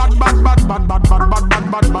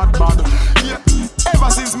 Yeah. Ever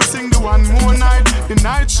since me sing the one more night, the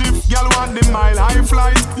night shift, girl want the mile high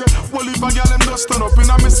flight. Yeah. Well if a girl them just turn up in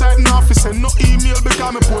a me site and office send no email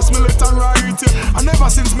because me post me letter right. Yeah. And ever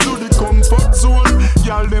since me do the comfort zone,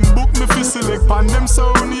 girl them book me fi select pan them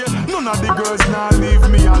sound. Yeah. None of the girls now leave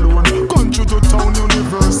me alone. Country to town,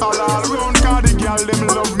 universal all round. Cause the girl them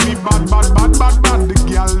love me bad. The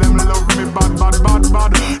girl them love me bad.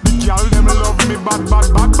 The girl them love me bad.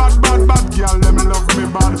 Girl them love me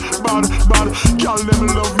bad. Girl them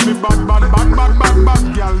love me bad.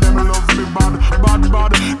 Girl them love me bad.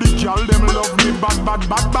 The girl them love me bad.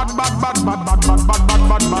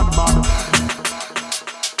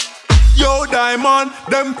 Yo, Diamond,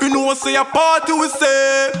 them fi know say a party we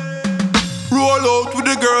say. Roll out with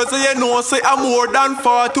the girls and you know say I'm more than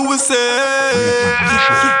 40 we say.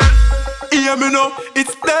 Hear me now,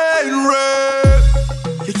 it's dangerous.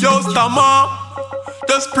 Yo, Stammer,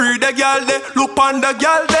 just pre the girl there, look on the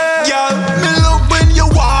girl there. Girl, me love when you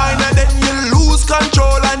whine and then you lose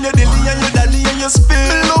control and you dilly and you dally and you spin.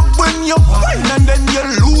 Me love when you whine and then you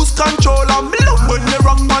lose control and me love when you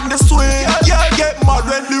rock on the swing. Yeah, get mad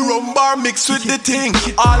when the rum bar mix with the thing.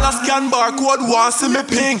 All a scan barcode wants see me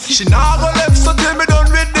ping. She nah go left so till me done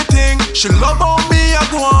with the thing. She love how me a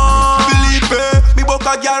go on. Believe me book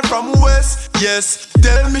a girl from West. Yes,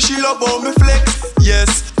 tell me she love how me flex.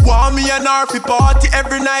 Yes, want me and her fi party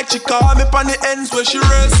every night. She call me pon the ends where she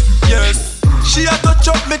rest. Yes, she a touch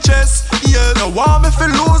up me chest. Yeah, no want me fi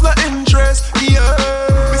lose no interest. Yeah,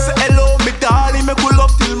 me say hello me darling, me cool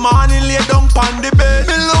up till morning, lay down pon the bed.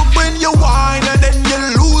 Me love when you whine and then you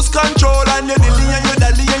lose control and you dilly and you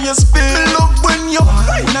dally and you spin. Me love when you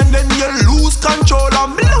whine and then you lose control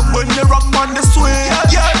and me love when you rock on the swing.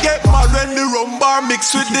 Yeah, get mad when the rum bar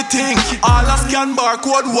mix with the thing. All a scan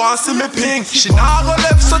barcode wants see me ping. She nah go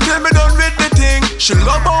left so till me done with the thing. She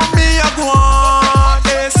love how me a go on.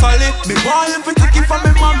 Hey solid, me want you fi take it from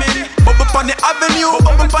me mommy. Bubble pon the avenue,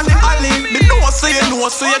 bubble pon the alley. Me know say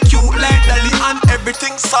you cute like Dolly and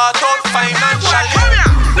everything sort out financially.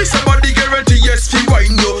 Listen body guarantee yes fi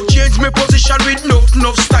wine yo. Change me position with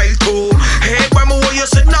enough style too. Hey why me what you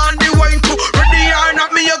sitting on the wine too. Ready or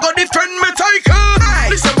not me you go defend me tiger.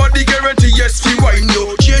 Listen body guarantee yes fi wine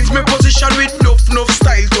yo. Change me position with enough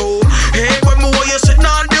style too. Hey why me what you sitting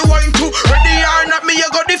on the wine too. Ready or not me you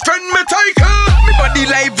go defend me tiger. Me body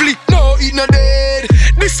lively, no it no dead.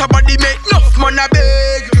 This a body make enough man a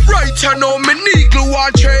beg. Right you know me need glue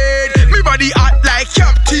and trade. Me body hot like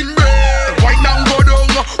Captain Red. Wine and go down,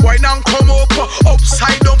 wine and come up.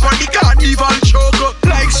 Upside down on the carnival choke.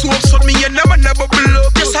 Like soap so me and never bubble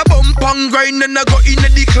up. Just a bump and and grind and I go in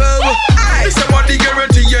the club. I somebody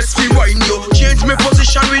guarantee yes we wine yo. Change my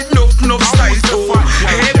position with no style too.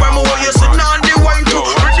 Hey, why more you sit on the wine too?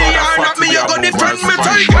 Ready or not me you go defend me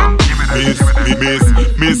tiger.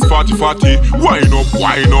 Miss Fatty, wine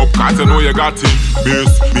up, cause I know you got it.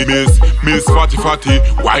 Miss Fatty,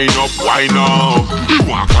 wine up. You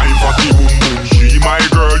want climb fatty, boom boom, she my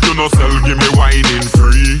girl, you no sell, give me whining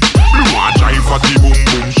free. You want drive fatty, boom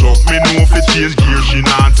boom, shock me know if it change gear, she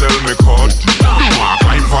not tell me cut. You want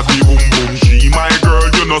climb fatty, boom boom, she my girl,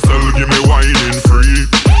 you no sell, give me whining free.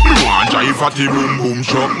 You want drive fatty, boom boom,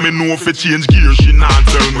 shock me know if it change gear, she not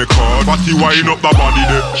tell me cut. Fatty wine up the body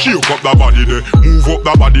there, shake up the body there, move up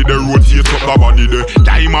the body there, rotate up the body there.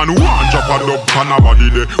 Diamond one drop a dub pan a body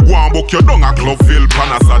there, one buck your down a club fill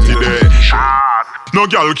pan a Saturday. No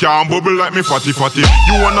girl can bubble like me fatty.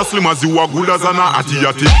 You wanna slim as you are good as an atty.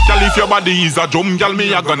 Girl if your body is a drum, girl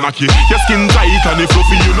me a gonna kick. Your skin tight and if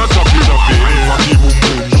fluffy you not choppy. Fatty boom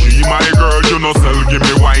boom, she my girl, you no sell, give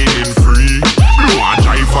me whining free. You want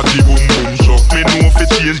drive fatty boom boom, shock me know if it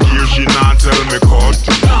change gear, she not tell me cut.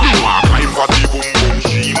 You want climb fatty boom boom,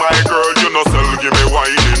 she my girl, you no sell, give me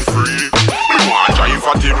whining free. You want drive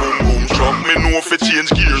fatty boom boom, shock me know if it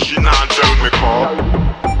change gear, she not tell me cut.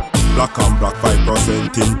 Black and black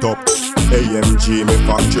 5% in top. AMG me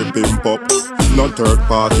factory pimp up. No third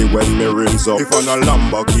party when me rims up. If on a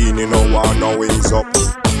Lamborghini no one no wings up.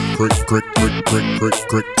 Crick. Bad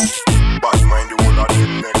mind the whole of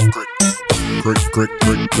them neck crick.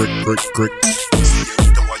 See it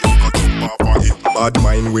to why you got jump off of it. Bad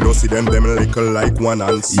mind we don't see them little like one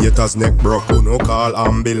hands. Haters neck broke who no call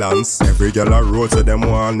ambulance. Every girl a road say them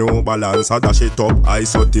want no balance. I dash it up I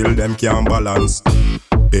so till them can't balance.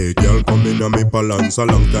 Hey girl, come in on me balance. A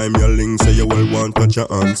long time your link say you will want touch your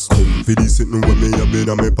hands. Come for this sitting with me, you been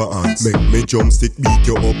on me pants. Make me jump stick, beat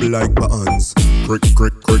you up like bands. Crick.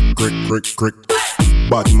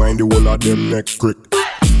 Bad mind the whole of them neck crick.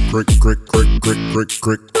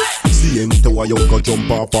 Crick. See into why you go jump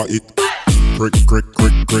off of it. Crick.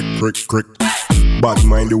 Bad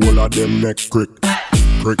mind the whole of them neck crick.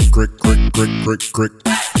 Crick.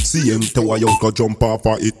 See into why you go jump off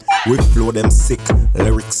of it. We flow them sick,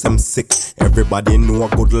 lyrics them sick. Everybody know a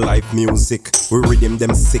good life music. We rhythm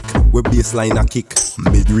them sick, we bassline a kick.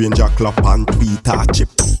 Mid-range a clap and tweet a chip.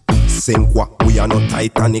 Sink what, we are not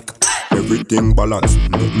Titanic. Everything balance,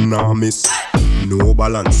 nothing nah miss. No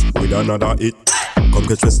balance, with another hit. Come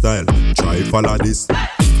catch my style, try follow this.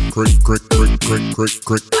 Crick.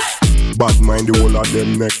 Bad mind the whole of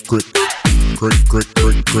them neck crick. Crick.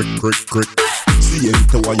 See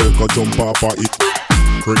into why you go jump off of it.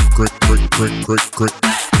 Crick.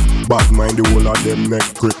 Bad mind the whole of them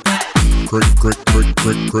neck crick.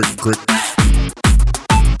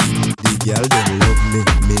 The girl them love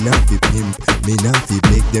me not fi pimp. Me not fi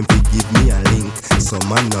beg them fi give me a link. Some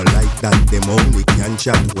man not like that, them only can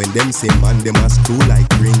chat. When them say man, them a screw like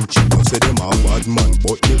Grinch. Don't say them a bad man,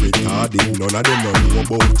 but they retarded. None of them don't know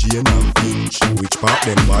about Jane and Finch. Which part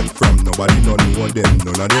them bad from? Nobody don't know them.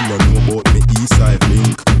 None of them don't know about me Eastside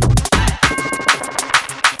Link.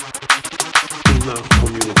 Enough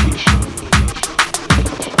communication.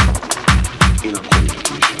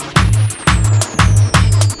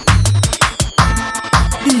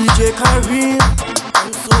 DJ Kareem,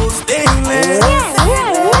 I'm so stainless.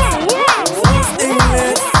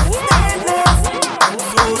 I'm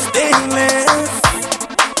so stainless.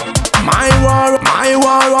 My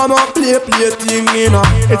war, I'm a play thing in a.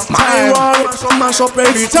 It's my war, so mash up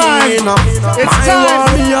everything in a. My war,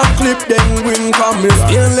 me a clip them wing from me.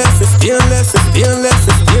 Stainless.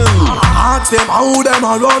 Ask them how them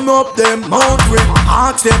a run up them mouth with.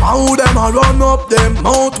 Ask them how them a run up them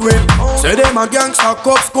mouth with. Say them a gangsta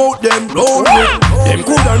cops coat them road with. Them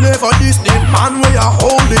coulda never diss the man where you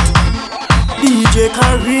hold it. DJ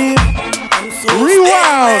Kareem, I'm so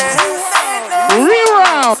Rewound.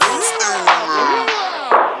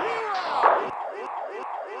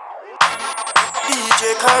 DJ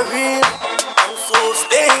Kareem, I'm so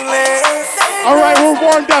stainless. Alright, we're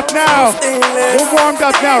warmed up now.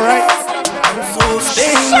 Right? I'm so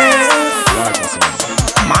stainless.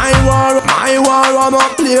 My war, I'm a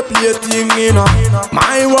play thing in a.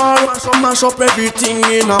 My war, so mash up everything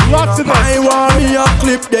in a. My war, me a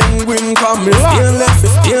clip them wing from me. Stainless.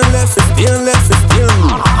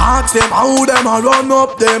 Ask them how them a run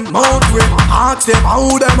up them mouth with. Ask them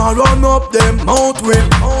how them a run up them mouth with.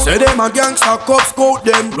 Say them a gangsta cops coat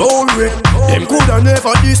them roll with. Them coulda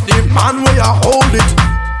never diss the man where you hold it.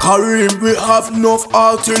 Kareem, we have enough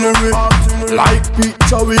artillery. Like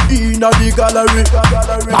picture we in the gallery.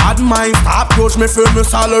 Bad mind stop push me for my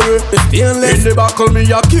salary. Stainless in the back of me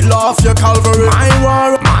a kill off your Calvary. My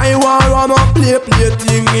war, I'ma play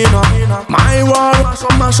thing in a. My war,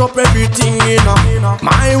 mash up everything in a.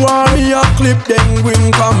 My war, me a clip then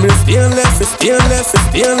win come me stainless.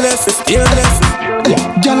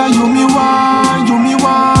 Gyal you me want,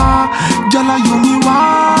 gyal you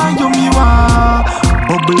me want.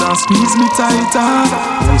 Bubble and squeeze me tighter.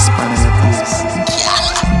 Whisper in your face.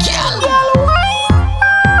 Gyal wine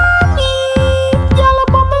me. Gyal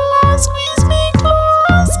bubble and squeeze me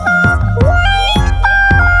closer. Wine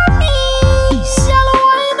me. Gyal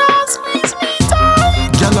wine and squeeze me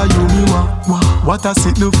tight. Gyal you me want. What I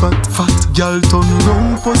sit no fat. Gyal turn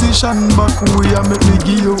round position back way I make me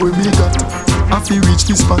give you what me got. I feel reach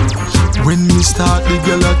this spot. When me start the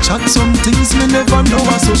girl a chat, some things me never know,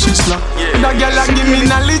 so she slap. That girl a give me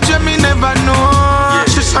knowledge me never know.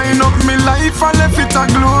 She shine up me life and left it a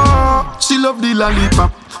glow. She love the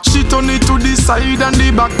lollipop. She turn it to the side and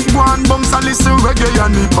the back. Go and bounce and listen reggae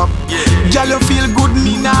and hip hop. Girl you feel good,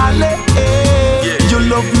 me nah left. You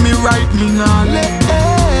love me right, me nah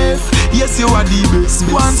left. Yes you are the best.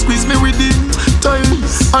 Go and squeeze me with the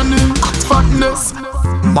times and the fatness.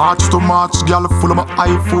 March to March, girl full of my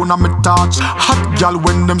iPhone and my touch. Hot girl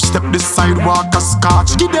when them step the sidewalk a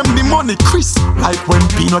scotch. Give them the money crisp, like when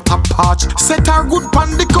peanut a patch. Set her good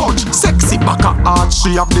pon the couch, sexy back a arch.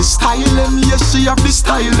 She have the style yes she have the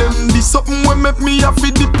style This something when make me have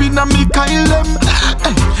to dip in a me Kyle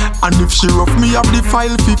hey. And if she rough me have the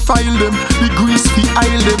file fi file them. The grease fi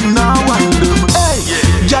aisle them, now wild them. Hey,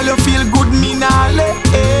 girl you feel good me nah left.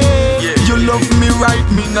 You love me right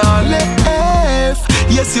me nah left.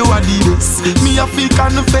 Yes, you are the best. Me a feel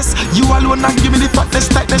confess. You alone and give me the fatness,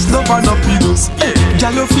 tightness, love and happiness.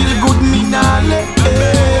 Girl, you feel good, me nah left.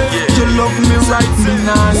 You love me right, me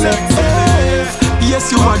nah left.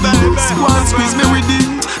 Yes, you are the best. Go and squeeze me with it.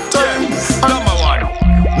 Number one.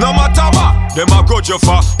 No matter what, them a coach you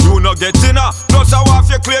for. You no get dinner. Plus I want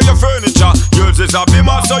you clear your furniture. Yours is a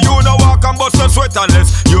bimmer, so you no walk and bust no sweat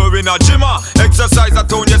unless you're in a gymmer. Exercise at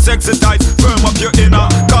home, you sexy tight. Firm up your inner.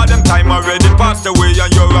 Call them time already passed away and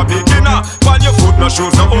you're a beginner. On your foot, no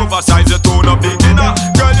shoes, no oversize, you tone up beginner.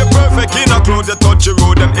 Girl, you're perfect in a clothes, you touch your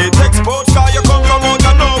road, them 8 exposed. Cause you come from out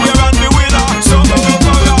of nowhere and the winner. So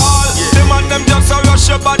overall, the man them just a rush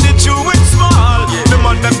your body chew it small. The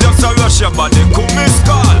man them just a rush your body cool miss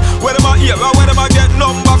call. Where them a hear or where them a get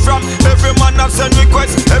number from. Every man a send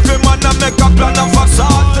request. Every man a make a plan of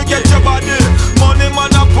facade to get your body. Money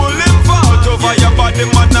man a pull him out over your body.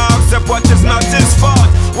 Man a accept what is not his fault.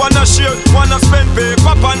 Wanna share, wanna spend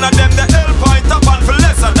paper. Pan of them the hell point up and for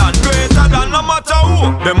lesser than greater than no matter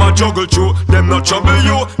who. Them a juggle through, them not trouble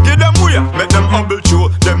you. Give them way, make them humble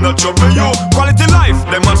through. Them not trouble you. Quality life,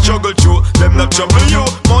 them a struggle through. Them not trouble you.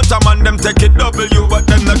 Mount a man them take it double you, but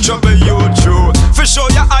them not trouble you true. For show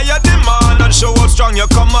you higher demand and show how strong you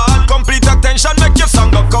command. Complete attention make your song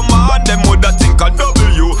go command. Them woulda think a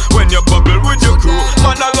double you when you bubble with your crew.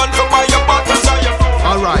 Man a run for buy your bottles and your food.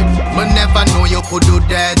 Alright, me never know you could do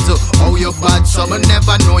that. Oh you bad, so me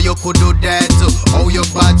never know you could do that. Oh you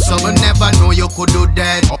bad, so me never know you could do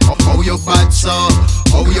that. Oh you bad, so.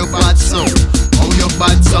 Oh you bad, so. Oh you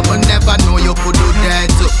bad, so me never know you could do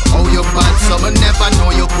that. Oh you bad, so me never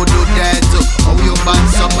know you could do that. Oh you bad,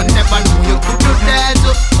 so me never know you could do that.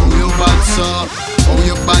 Oh you bad, so. Oh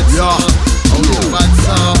you bad, so. Oh you bad,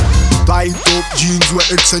 so. Tight up jeans where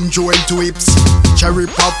it's enjoying to hips. Cherry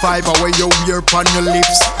pop fiber where you wear on your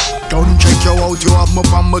lips. Don't check you out, you have my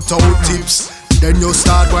on my toe tips. Then you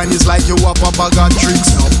start when it's like you have a bag of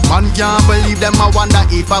tricks. Man can't believe them, I wonder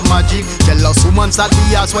if I'm magic. Jealous woman start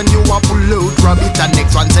the ass when you a pull out rabbit. And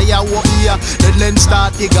next one say I walk here, then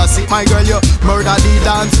start the gossip. My girl, you murder the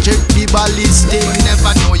dance, check the ballistic. Me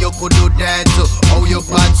never know you could do that. Oh you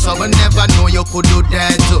bad, so me never know you could do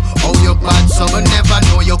that. Oh you bad, so me never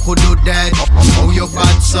know you could do that. Oh you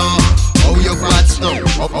bad, so. Oh you bad, so.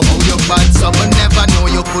 Oh you bad, so me never know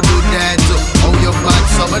you could do that. Oh you bad,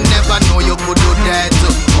 so me never know you could do that.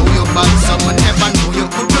 Oh you bad, so me never know you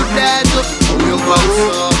could do that. Oh you bad,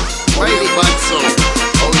 so. Oh you bad, so.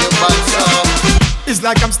 Oh you bad, so. It's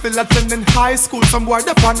like I'm still attending high school. Some boy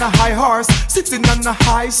up on a high horse, sitting on a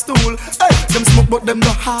high stool. Hey, them smoke but them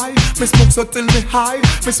no high. Me smoke so till me high.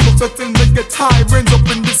 Me smoke so till me get high. Brains up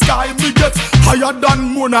in the sky, me get higher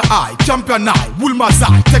than Mona Eye, Champion Eye, Woolmas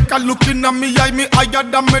Eye. Take a look in at me eye, me higher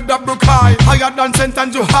than Meadowbrook High. Higher than St.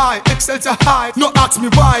 Andrew High, Excelsior High. No ask me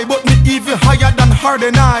why, but me even higher than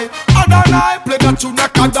Harden Eye. Harden Eye, play that tune,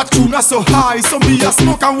 cause that tune so high. So me a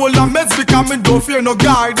smoke and hold a meds because me don't fear no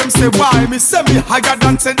guy. Them say why, me say me higher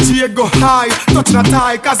than St. Diego High. Touch not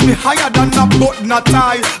high, cause me higher than a boat not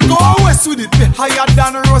high. Go west with it, me higher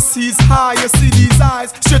than Rossi's High. You see these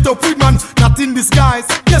eyes, straight up with man, not in disguise.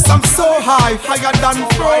 Yes, I'm so high, higher than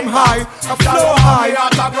from high. I flow high,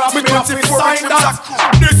 me 24 sign that.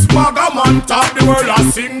 This maga man top the world I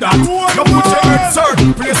sing that. You put your head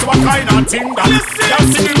certain place, what kind of thing that?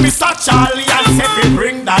 You see me Mr. Charlie and say me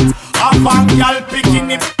bring that. A bang y'all picking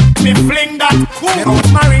it, me fling that. Me out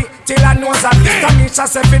marry till I knows that. Tanisha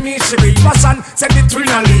say for me she be passion, say the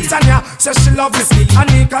trinally. Tanya say she love me still.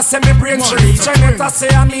 Anika say me brain tree. Janetta say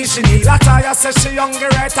I me she need. Lataya say she younger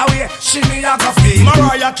right away. She me a go feel.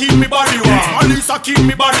 Mariah keep me body warm. Alisa keep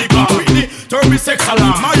me body calm. Whitney turn me sex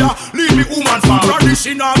alarm. Maya leave me woman farm. Randy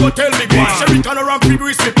she now go tell me why. She be turn around feed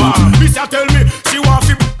with me palm. Lisa tell me she want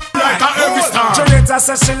fi like a every star. Janetta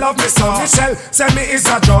say she love me so. Michelle say me is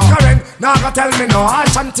a joke. Karen now go tell me no.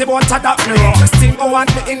 Ashanti won't adapt me wrong. Christine go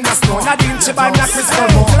want me in the snow. Nadine she buy me a crystal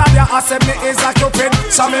ball. Claudia say me is a cupid.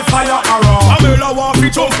 So me fire around. Pamela want fi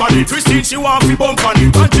jump on it. Christine she want fi bump on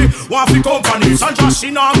it. Angie want fi company. Sandra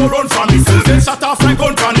she now go run from it. Susan shut off like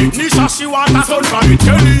gun from it. Nisha she want a son from it.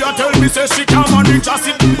 Kelly a tell me say she can't manage just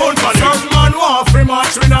sit bun from it. Certain man want free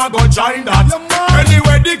match we now go join that.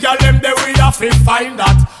 Anyway the girl them there we have to find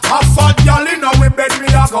that. A fat girl in our bed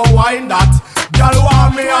me a go wind that. Girl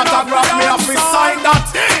want me autograph me a fi sign that.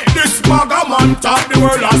 This maga man top the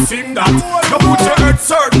world I sing that. You put your head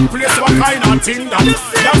certain place what kind of thing that. You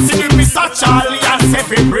see me Mr. Charlie and say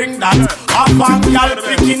fi bring that. A fat girl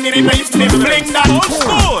picking it me fling that.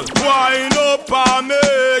 Wine up for me,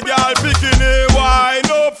 girl picking it.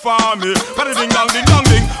 Wine up for me. Ding dong ding dong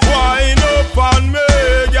ding. Wine up on me,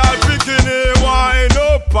 girl picking it. Wine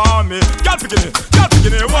up for me, girl picking it. Girl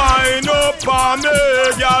picking it. Wine up for me,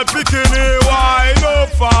 girl picking it. Wine up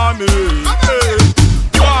for me. Hey.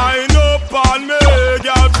 Wine up on me,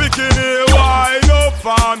 girl picking it. Wine up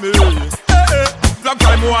for me. Hey, hey. Long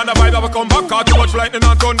time we want the vibe ever come back. Cause too much lightning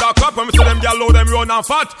and thunder clap. When we see them girl low, them run and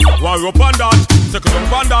fat. War up on that, second down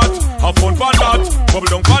on that, have fun on that, bubble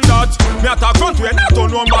down on that. Me attack front way, not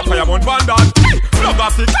on one back, fire on that. Hey, plug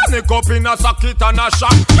off the canic up in a socket and a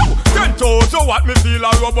shock. Yo, 10 toes, so what me feel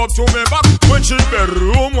a rub up to me back. When she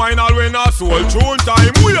bedroom wine all when a soul tune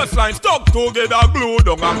time. Waistline stuck together, glue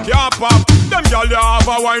down and can't pop. Them girl they have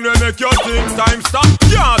a wine when make your think time stop.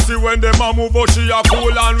 Can't see when them a move but she a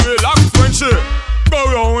cool and relax. When she go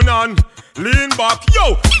round and lean back,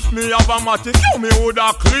 yo, me have a matic, yo, me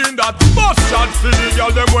woulda clean that. Bust shot for the girl,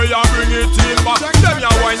 them way a bring it in back. Them ya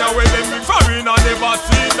wine away, them be foreign and never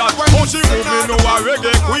seen that. Oh, she move me know a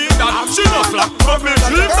reggae queen that. She no slack, but me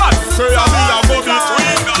dream that. Say a me a go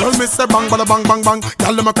between that. Girl, me say bang, bada bang, bang, bang.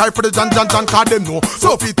 Girl, them a cry for the Jan, cause them know.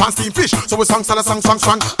 So feet and steam fish, so we song, song.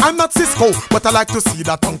 I'm not Cisco, but I like to see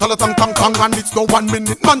that tongue, tongue. And it's no 1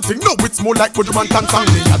 minute man thing, no, it's more like Bujuman Tang.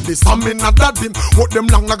 Me at this, I'm in a that dim. What them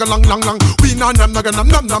long. We nah nam,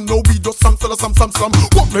 no, we just some.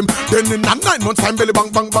 What them, then in a 9 months time, belly bang.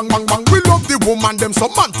 We love the woman, them so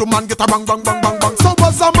man to man, get a bang. So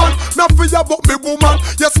as a man, me fear about me woman.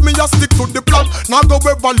 Yes, me a stick to the plan. Now go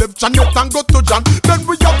ever left Janet and go to Jan. Then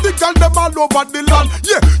we have the girl them all over the land.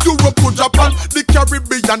 Yeah, Europe to Japan, the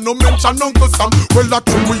Caribbean, no mention Uncle Sam. Well, I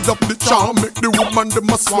true we have the charm, make the woman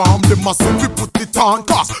them a swarm. Them a say we put it on,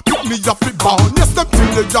 cause pick me a fi born. Yes, them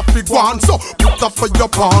think they a fi gone, so put a fire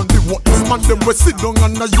upon. The what is man them we sit down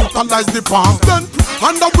and utilize the pan. Then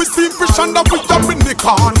under we steam fish under we jump in the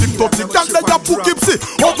can. The dirty girl they a put gypsy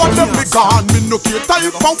over them me gone. Me no care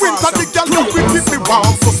time for winter, the girl love we keep me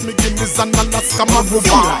warm. So me give me an Alaska man move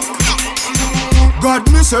on. God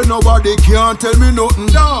me say nobody can't tell me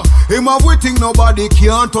nothing. Nah, him have we think nobody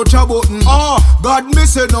can't touch a button. God me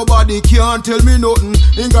say nobody can't tell me nothing.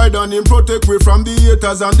 Him guide and him protect me from the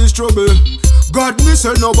haters and this trouble. God me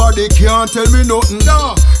say nobody can't tell me nothing.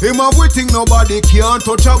 Nah, him have we think nobody can't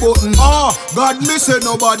touch a button. God me say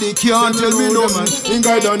nobody can't tell me nothing. Him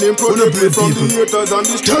guide and him protect me from the haters and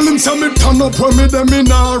this trouble. Tell him say me turn up when me them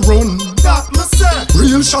in a run. That me say.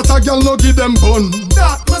 Real shot a girl no give them bun.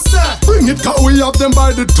 That me say. Bring it cause we have them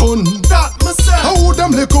by the ton. That me say. How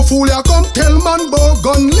them little fool ya come tell man bow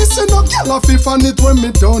gun. Listen up girl a fif and it when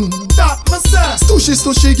me done. That me say.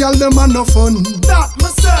 Stushy girl them a no fun. That me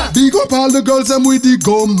say. Big up all the girls them with the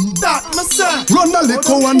gum. That me say. Run a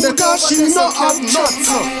little and the cause she no have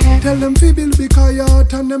nuts. Tell them fi build big high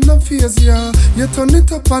heart and them no fears ya. You turn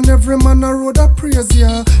it up and every man a road a praise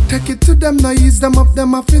ya. Take it to them, now ease them up,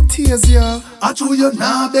 them off it tears, yeah. I true you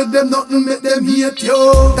now, beg them nothing, make them hate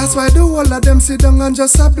you. That's why the whole of them sit down and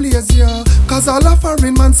just ablaze, yeah. Cause all of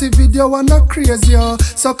foreign man see video and not crazy, yeah.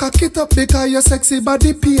 So cock it up because your sexy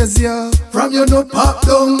body pays, yeah. From your no pop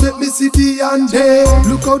down, make me see the and day.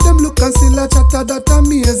 Look how them look and still a chatter that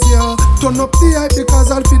amaze, yeah. Turn up the hype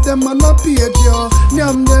because I'll fit them on a page, yeah.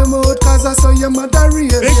 Nyam them out cause I saw your mother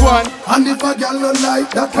raise, big yeah. one. And if a girl don't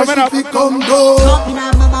like that, coming up. Come go. Talk me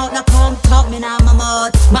now, my mouth, now come talk me now, my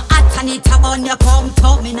mouth. My hot and it up on you, come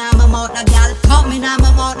talk me now, my mouth, now girl. Talk me now, my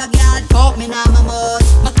mouth, now girl. Talk me now, my mouth.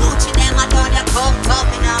 My Gucci them, I know you come talk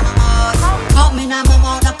me now, my mouth. Talk me now, my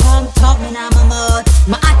mouth, now come talk me now, my mouth.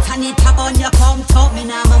 My hot and it up on you, come talk me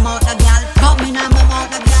now, my mouth, now girl. Talk me now, my mouth,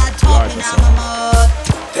 now girl. Talk me now, my mouth.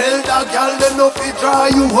 Tell that girl they no fit dry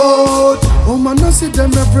you out. Oh man, I see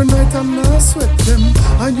them every night and I sweat them.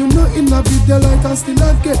 And you know in a video light and still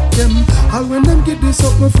I get them. And when them get this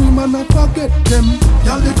up, my free man I forget them.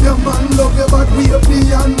 Y'all if your man love you but we are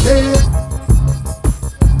beyond there.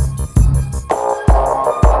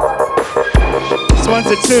 This one's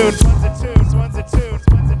a tune.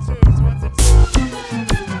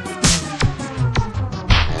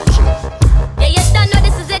 Yeah, you don't know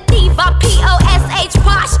this is a diva, P-O-S-H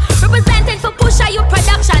Posh, representing for Pusha You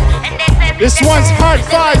Production. And This one's Hard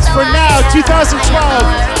Vibes for Now, 2012.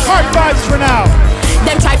 Hard Vibes for Now.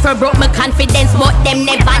 Them try for broke my confidence, but them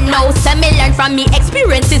never know. So me learn from me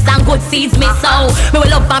experiences and good seeds me sow. Me will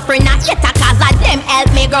love my friend not yet cause of them help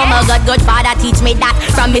me grow. My good father teach me that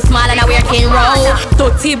from me small and I working row.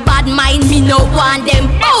 Dirty bad mind, me no want them.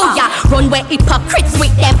 Oh yeah, run where hypocrites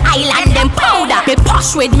with them island them powder. Me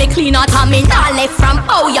posh with me clean out and me not left from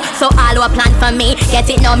oh yeah. So all who plan for me, get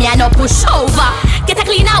it now me I no push over. Get a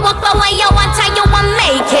cleaner work for what you want and you want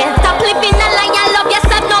make it. Stop living a lie and love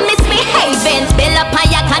yourself, no misbehaving. Build up on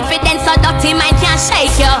your confidence so dirty mind can't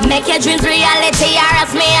shake you. Make your dreams reality or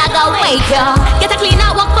else me I go wake you. Get a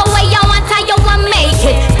cleaner work for what you want and you want make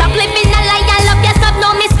it. Stop living a lie and love yourself,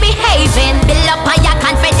 no misbehaving. Build up on your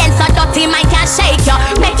confidence so dirty mind can't shake you.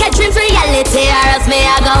 Make your dreams reality or else me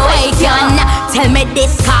I go wake you. Tell me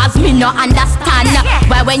this cause me no understand.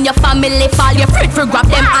 Why when your family fall you afraid for grab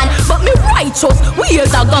them hand. But me righteous,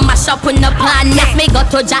 wheels are gonna mash up in the plan. Yes, me go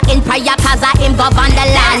to Jah in prayer cause I him govern the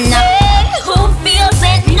land. Who feels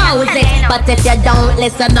it knows it. But if you don't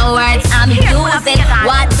listen the words I'm using,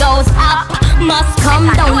 what goes up must come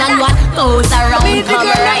down and what goes around come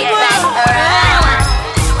right back around.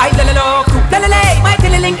 I la my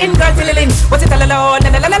tililing in girl tililing. What's it la like? I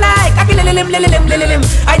lilim.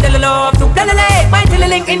 I my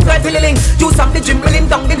tililing in girl tililing. Do something jimbling,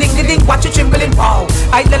 dong ding, watch it jimbling, wow.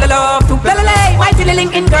 I my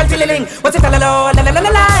tililing in girl tililing. What's it la like?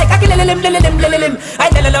 I lilim.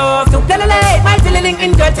 I my tililing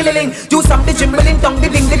in girl tililing. Do something jimbling, dong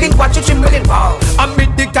ding, watch it jimbling, wow. I'm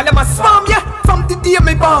with the girl, I'm a swarm, yeah. From the day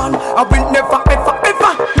me born, I will never ever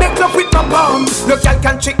make love with my palm. No girl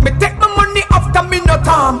can trick me, take my money after me no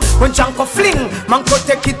time. When Janko fling, man go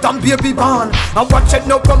take it on baby born. I watch it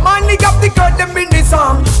no come on, got the girl them in the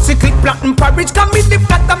song. See click platinum porridge, can me live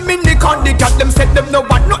that a mini con. The girl them said them no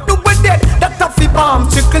one not do with dead. That toughy bomb,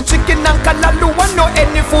 chicken and kalalu, one no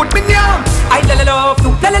any food me yam. I love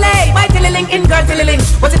to my tililing in girl tililing.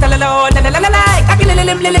 What's it like? I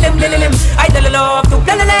lilim. I love to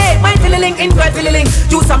my tililing in girl tililing.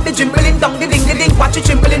 Do something jimbling, dong ding, watch it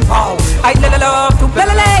jimbling, wow. I love to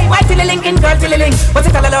my tililing in girl tililing. What's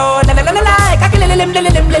it like? I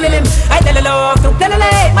lilim. I love to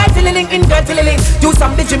my tililing in girl tililing. Do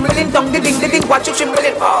something jimbling, dong ding, watch it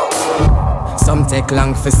jimbling, wow. Some take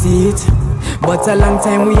long for see it, but a long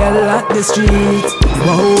time we all at the street.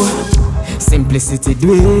 Whoa, simplicity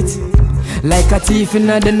do it. Like a thief in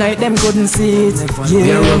the night, them couldn't see it. Yeah. We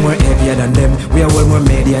are one more heavier than them. We are one more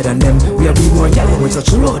media than them. We are be more yellow with such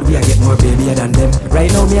a road. We are get more babier than them. Right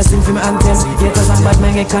now, me a sing for my anthem. Haters and bad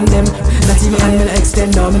men get condemn. Not even and me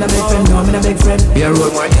extend. No, me a big friend. No, me a big friend. We are one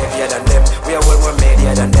more heavier than them. We are one more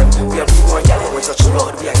media than them. We are be more yellow with such a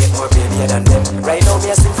road. We are get more babier than them. Right now, me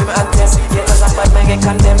a sing for my anthem. Haters and bad men get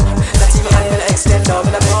condemn. Not even and me extend. No,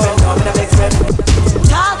 me a big friend. No, me a big friend.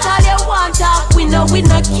 Talk all you want, talk, we know we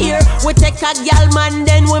not care. We take a gal man,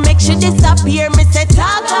 then we make she disappear. Me say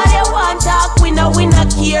talk all you want, talk, we know we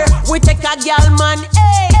not care. We take a gal man,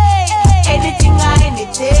 hey, anything or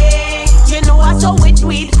anything. You know I so we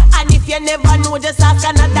do it, and if you never know, just ask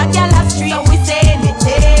another gal a street. So we say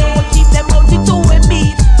anything, we keep them out to we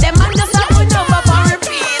beat. Them man just have to number for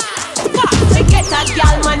repeat. Cause we get a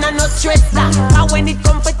gal man and no stress that. And when it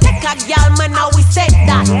come for take a gal man, now we said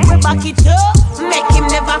that. We back it up. Make him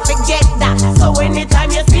never forget that. So anytime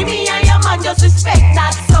you see me and your man, just respect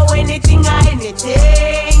that. So anything or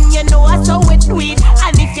anything. you know I saw it do it.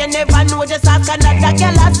 And if you never know, just ask another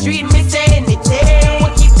girl a street. Me say anything, we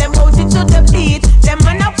keep them bouncing to the beat. Them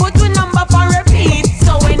man a put we number for repeat.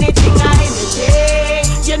 So anything or anything,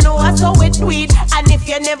 you know I saw it do it. And if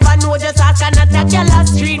you never know, just ask another girl a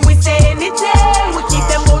street. We say anything, we keep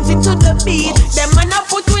them bouncing to the beat. Them man a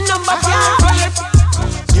put we number for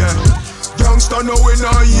repeat. Yeah. Youngster now in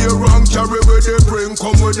a year and carry with the bring.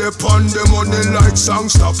 Come with the pon the money like song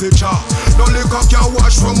stop it ya. No liquor can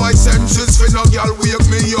wash from my senses. Finna girl wake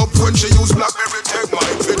me up when she use BlackBerry take my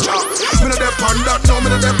picture. Me no depend that no, me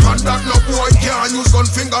no depend that no. Boy can't use gun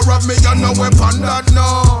finger rub me and no weapon that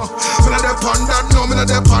no. Me no depend that no, me no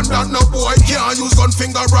depend that no. Boy can't use gun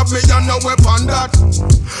finger rub me and no weapon that.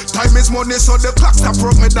 Time is money so the clock stop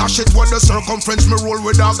broke me dash it. When the circumference me roll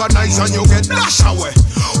with organize and you get dash away.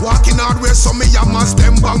 Walking hard way so me a mass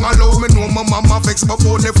them bang allow me know my mama vex but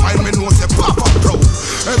only find me know say papa bro.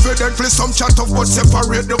 Evidently some chat of but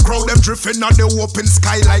separate the crowd. Them drifting at the open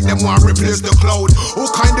sky like them want replace the cloud. Who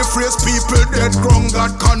kind of phrase people dead ground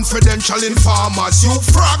got confidential informers. You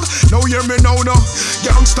frog, now hear me now no.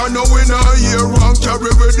 Youngster now in a year and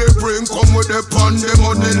carry with the bring. Come with the pon the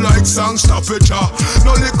money like song stop it ya.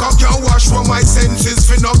 No liquor can wash from my senses.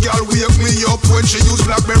 Finna girl wake me up when she use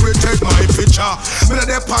BlackBerry take my picture. Me no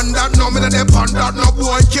depend that no, me no depend that no.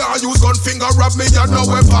 Boy can't use gun finger rub me and no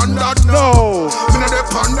weapon that no. Me no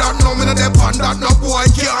depend that no, me no depend that no. Boy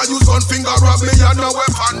can't use gun finger rub me and no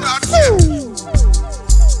weapon that.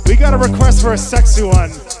 We got a request for a sexy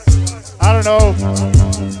one. I don't know.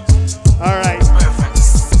 All right.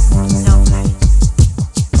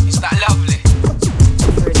 It's not lovely.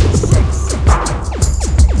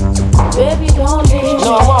 Baby, don't leave me.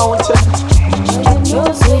 No, I won't. You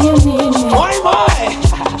know, so you need me. Why, boy?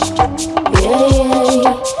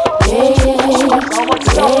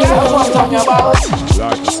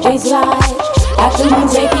 It's like I couldn't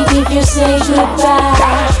take it if you say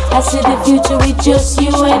goodbye. I see the future with just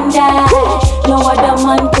you and I. No other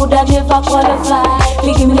man could have ever qualified.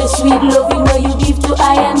 You give me the sweet loving where you give to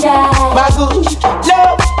I and I. My good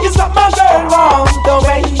love is what my girl wants. Don't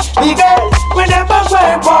make me girl whenever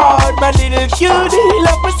we're bored. My little cutie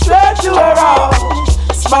love me straight to her own.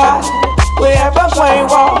 Smile wherever we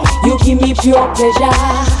walk. You give me pure pleasure.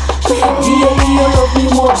 Dear, you love me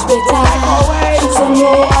much better. So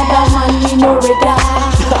no other man me no radar.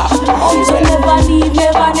 So never leave,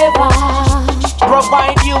 never, never.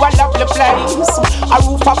 Provide you a lovely place, a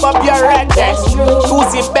roof above your head.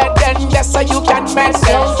 Who's in bed then, yes, so you can mend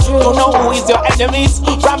them. Don't know who is your enemies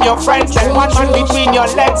from your friends. Then one man between your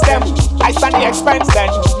legs, them I stand the expense then.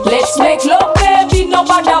 Let's make love, baby, no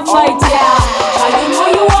bother fight, yeah. And you know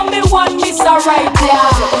you want me one, Mr. Right,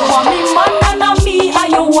 yeah. You want me man and me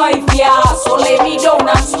and your wife, yeah. So lay me down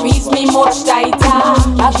and squeeze me much tighter.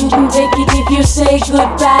 I couldn't take it if you say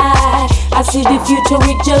goodbye. I see the future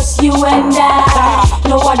with just you and I.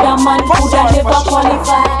 No other man could have never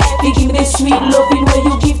qualified. They give me the sweet loving where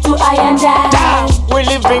you give to I and I. We're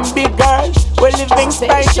living big girl, we're living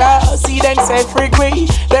special. See them say free,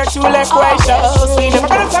 they're too loquacious. We never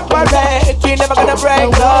gonna separate, we never gonna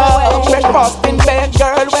break up. Breakfast in bed,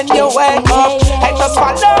 girl, when you wake up. Hate us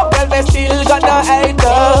for love, girl, they still gonna hate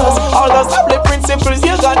us. All those lovely principles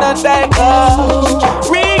you gonna take up.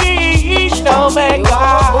 Reach no maker.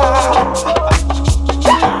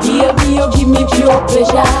 Baby, you give me pure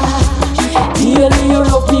pleasure. Dearly, you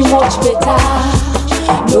love me much better.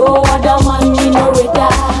 No other man me no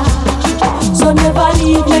radar. So never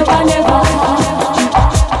leave, never, never.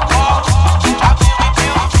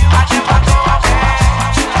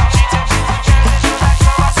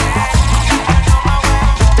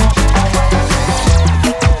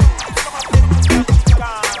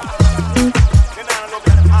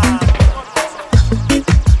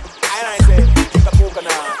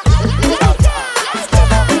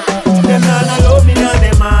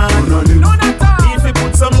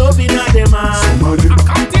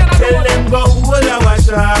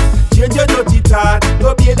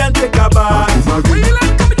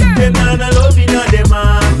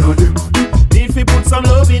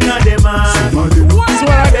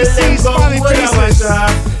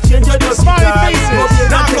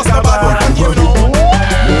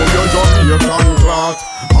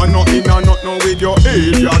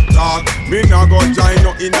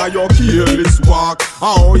 Inna your careless walk.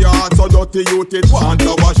 How your heart so dirty you it want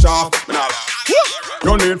to wash off.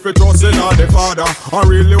 You need for trust in all the father. I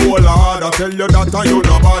really hold hard. I tell you that I you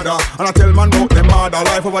no bother. And I tell man about them mother.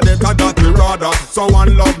 Life over there that we rather. So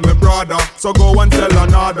one love me brother. So go and tell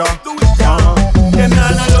another. Them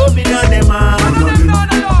not love in a them man.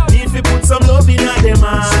 Need to put some love in a them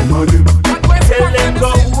man. Tell them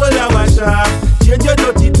go hold a wash off. Change your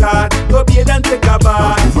dirty start. Go bathe and take a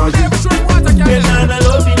bath. Tell her no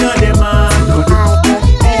love in a dem man.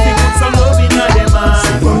 If you put some love in a dem man,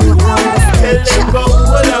 tell them go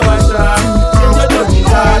hold a wash up. Change your dirty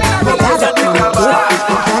heart. Go bathe and take a bath.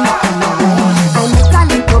 I met a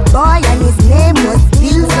little boy and his name was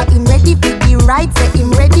Bill. So him ready for the ride, so him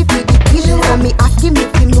ready for the kill. So me ask him if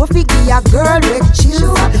him know fi give a girl with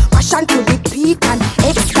chills. Passion to the peak and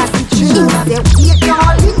ecstasy thrill. He say wait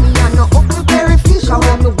darling, me a no huckleberry fish. I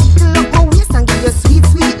want me wiggle up my waist and give you sweet,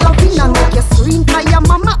 sweet loving. And make you scream for your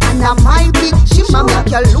mama and a my big gym. And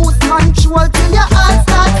make you lose control till your heart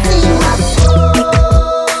starts singing.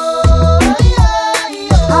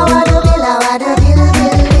 How I do Bill, how I do Bill,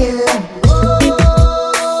 Bill, Bill.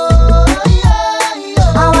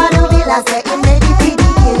 How I do Bill, I say him ready for the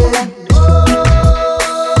kill.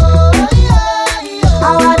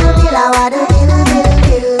 How I do Bill, how I do Bill, Bill,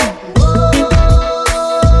 Bill.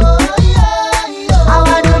 How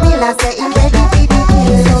I do Bill, I say him ready for the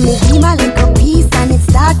kill. So me give my little piece and it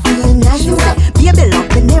start feel nice. Baby love,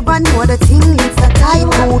 me never know the thing it's so tight.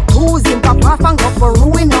 No tools in papa and go for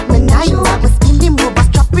ruin up my night. I was skin him over,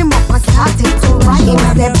 strap him up and start it to ride. Him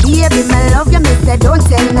say baby, me love you, me say don't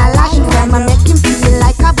tell no lie. I'ma make him feel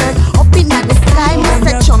like a bird up in the sky. Me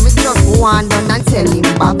say show me just go on down and tell him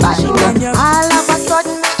bye bye. All of a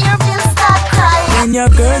sudden me ear feel start crying. When your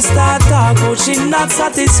girl start talk, oh she not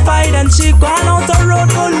satisfied and she gone out the road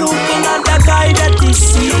go looking at the guy that is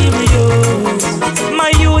serious.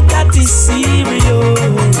 My youth that is serious.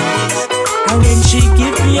 And when she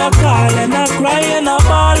give me a call and I cry and I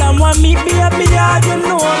ball and want me be a yard, you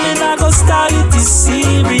know me not go start it is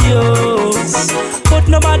serious. But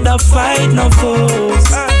no matter fight no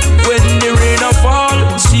fuss. When the rain a fall,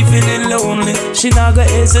 she feeling lonely. She not go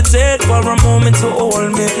hesitate for a moment to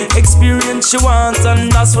hold me. Experience she wants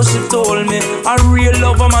and that's what she told me. A real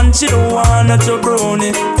lover man, she don't wanna to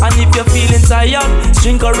brownie. And if you're feeling tired,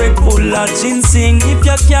 drink a Red Bull or ginseng. If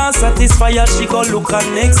you can't satisfy her, she go look at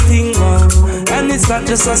next thing. And it's not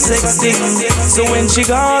just a sex thing. So when she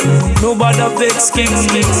gone, nobody vex king.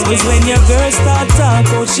 Cause when your girl start talk,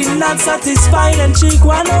 oh she not satisfied and she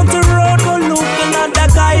gone out the road, go looking at the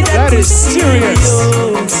guy that is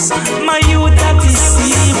serious. My youth that is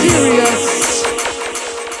serious.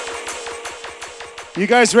 You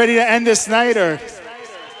guys ready to end this night or?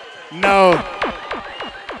 No.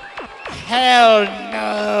 Hell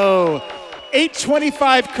no.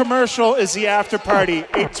 8:25 commercial is the after party.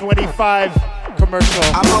 8:25 commercial.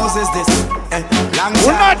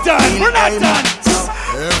 We're not done. We're not done.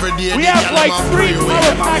 We have like 3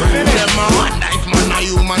 power pack minutes.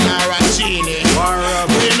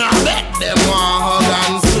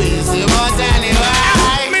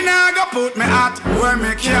 Put me at where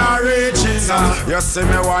me can't reach it. You see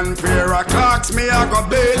me one pair of clocks, me I go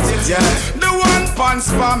beat it, yeah. The one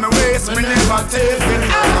pants for me waist, me never take it.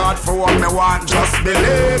 Not for what me want, just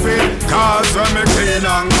believe it. Cause when me clean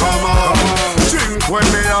and come up, drink when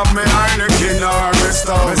me have me Heineken or me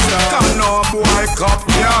stuff. Cause no boy cup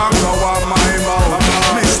can't go on my mouth.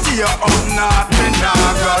 Me stay up north, me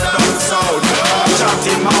nah go down south.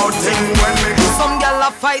 Chatting out thing when me. Some gyal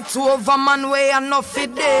a fight over man way enough for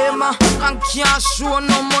them. And can't show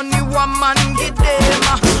no money what man get them.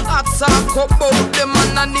 I talk about them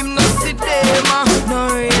and him no see them. No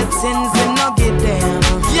ratings him no get them.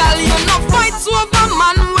 Gyal you no fight over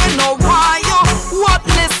man when no wire.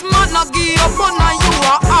 Whatless man no give up on you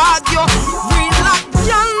a argue. Real like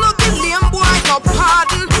gyal no get lame boy no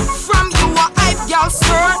pardon. From you a hype gyal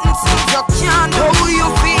certain things you can't do. You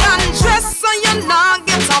be undressed so you not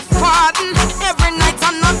get a pardon. Every night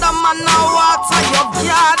another man now water your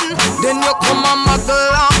garden. Then you come and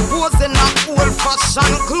muggle and pose in a old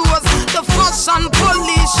fashion clothes. The fashion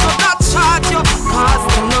police should have charge you. Cause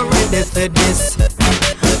them no ready for this.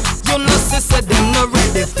 You know say them no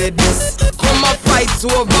ready for this. Come a fight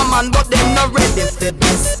over man but them no ready for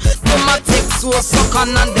this. Them a take so suck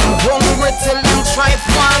and them hungry till them try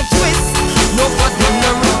and twist. Nobody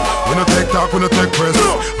no ready. We no take talk, we no take press.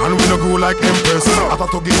 And we no go like empress. After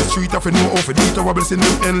to get the street, if you know off it, the wobbles in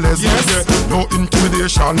them endless. Yes. No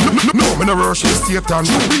intimidation. No, me no rush in Satan.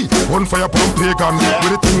 One fire pump pagan.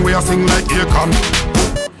 With the thing we a sing like Akon.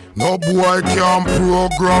 No boy can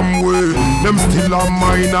program we. Them still a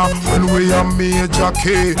minor when we a major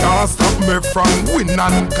K. Can't stop me from win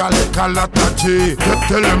and collect a lot of J. You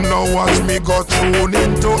tell them now watch me go thrown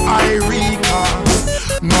into Irika.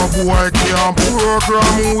 No boy can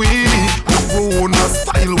program we. Own a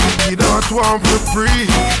style we don't want for free.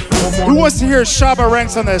 Who wants to hear Shabba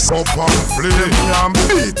Ranks on this? Up and play. Them can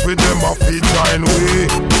beat with them off the join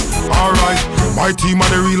way. Alright, my team are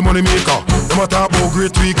the real money maker. Them a talk about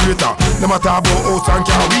great we greater. Them a talk about house and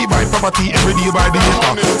car. We buy property every day by the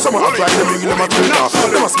acre. Some a act like them real, them a traitor.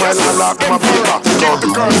 Them a smile and laugh, them a paper. Get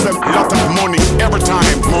the girls them lot of money every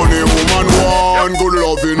time. Money woman want, good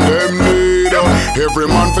loving them need.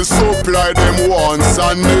 Every man for supply them wants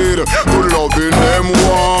and need. Good loving them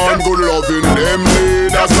want, good loving them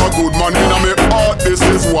need. That's a good man in me heart, this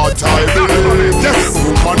is what I believe.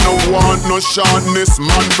 Woman no want no shortness,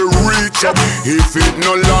 man for reach up. If it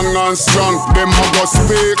no long and strong, them a go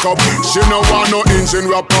speak up. She no want no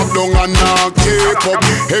engine wrap up down and not keep up.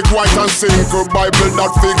 Egg white and sink her Bible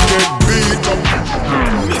that fig get beat up.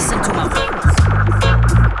 Listen to my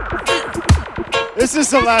This is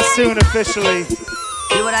the last tune officially.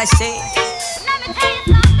 Hear what I say?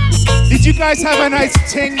 Did you guys have a nice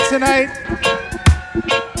ting tonight?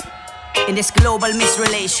 In this global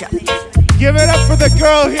misrelation. Give it up for the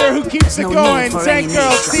girl here who keeps it going. Tank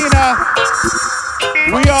girl, Tina.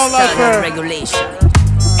 We all love her. Regulation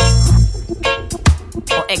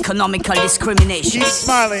or economical discrimination. Keep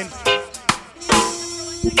smiling.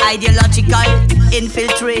 Ideological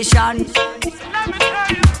infiltration.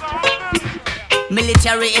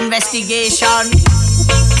 Military investigation.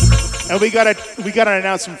 And we got an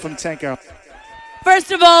announcement from Tanko.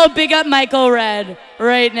 First of all, big up Michael Red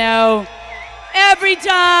right now. Every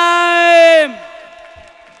time.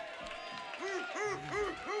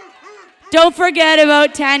 Don't forget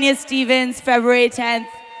about Tanya Stevens, February 10th.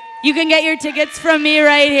 You can get your tickets from me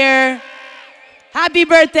right here. Happy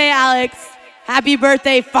birthday, Alex. Happy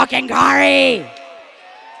birthday, fucking Kari.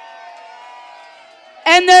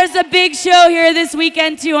 And there's a big show here this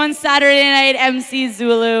weekend too on Saturday night, MC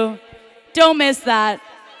Zulu. Don't miss that.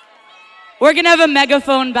 We're gonna have a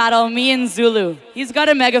megaphone battle, me and Zulu. He's got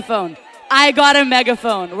a megaphone. I got a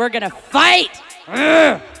megaphone. We're gonna fight.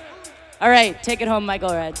 Ugh. All right, take it home,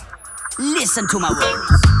 Michael Red. Listen to my words.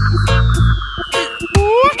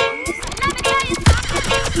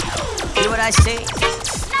 Hear what I say?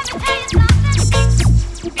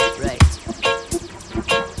 Right.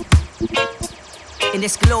 In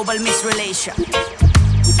this global misrelation,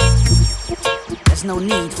 there's no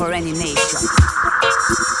need for any nation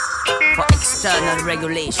for external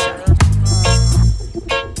regulation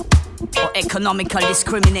or economical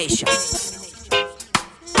discrimination.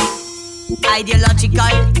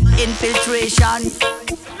 Ideological infiltration,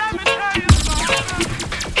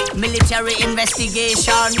 military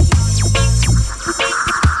investigation,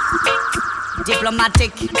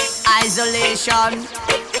 diplomatic isolation,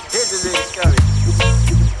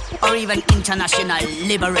 or even international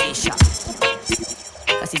liberation.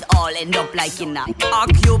 Cause it all end up like in an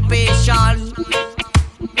occupation,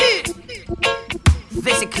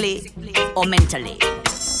 physically or mentally.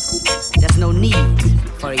 There's no need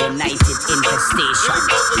for a united infestation,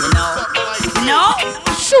 you know? No?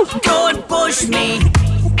 Shoot! Don't push me.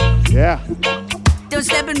 Yeah. Don't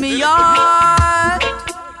step in me yard.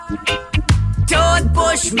 Don't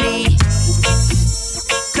push me.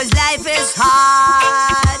 Cause life is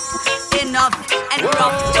hard enough and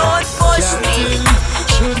rough. Don't push me.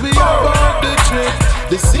 Should we abort the trip?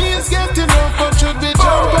 The sea is getting rough, but should we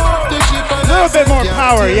jump off the ship? A little bit more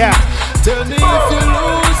power, yeah. Tell me if you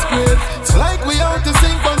lose grip. It's like we out to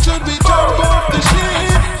sink, but should we jump off the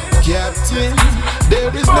ship? Captain,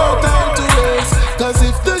 there is no time to waste. Cause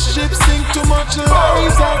if the ship sink, too much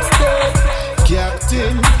lives at stake.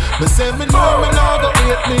 Captain, me say me know me now go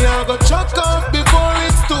wait. Me I go chuck off before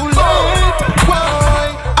it's too late.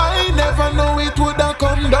 Why? I never know it would have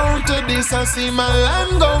come down to this. I see my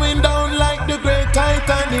land going down like the great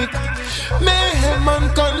Titanic. Mayhem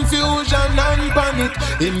and confusion and panic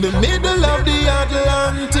in the middle of the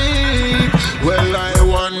Atlantic. Well, I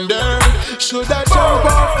wonder, should I jump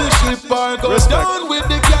off the ship or go down with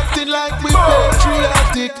the captain like we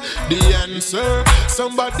patriotic? The answer,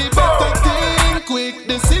 somebody better think quick.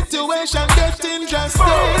 The situation getting drastic.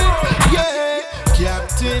 Yeah,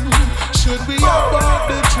 captain, should we abort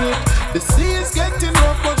the trip? The sea is getting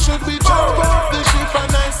rough, but should we jump off the ship?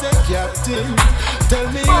 And I say, captain, tell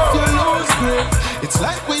me if you lose grip. It's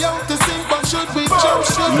like we out to sink, but should we jump?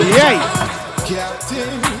 Should we jump?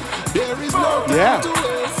 Captain, there is no time to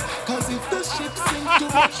waste. Cause if the ship sinks too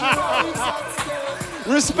much lives at stake.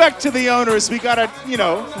 Respect to the owners. We gotta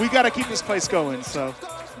keep this place going. So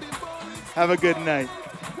have a good night.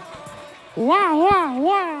 Wow, wow,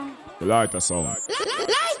 wow. You like the song?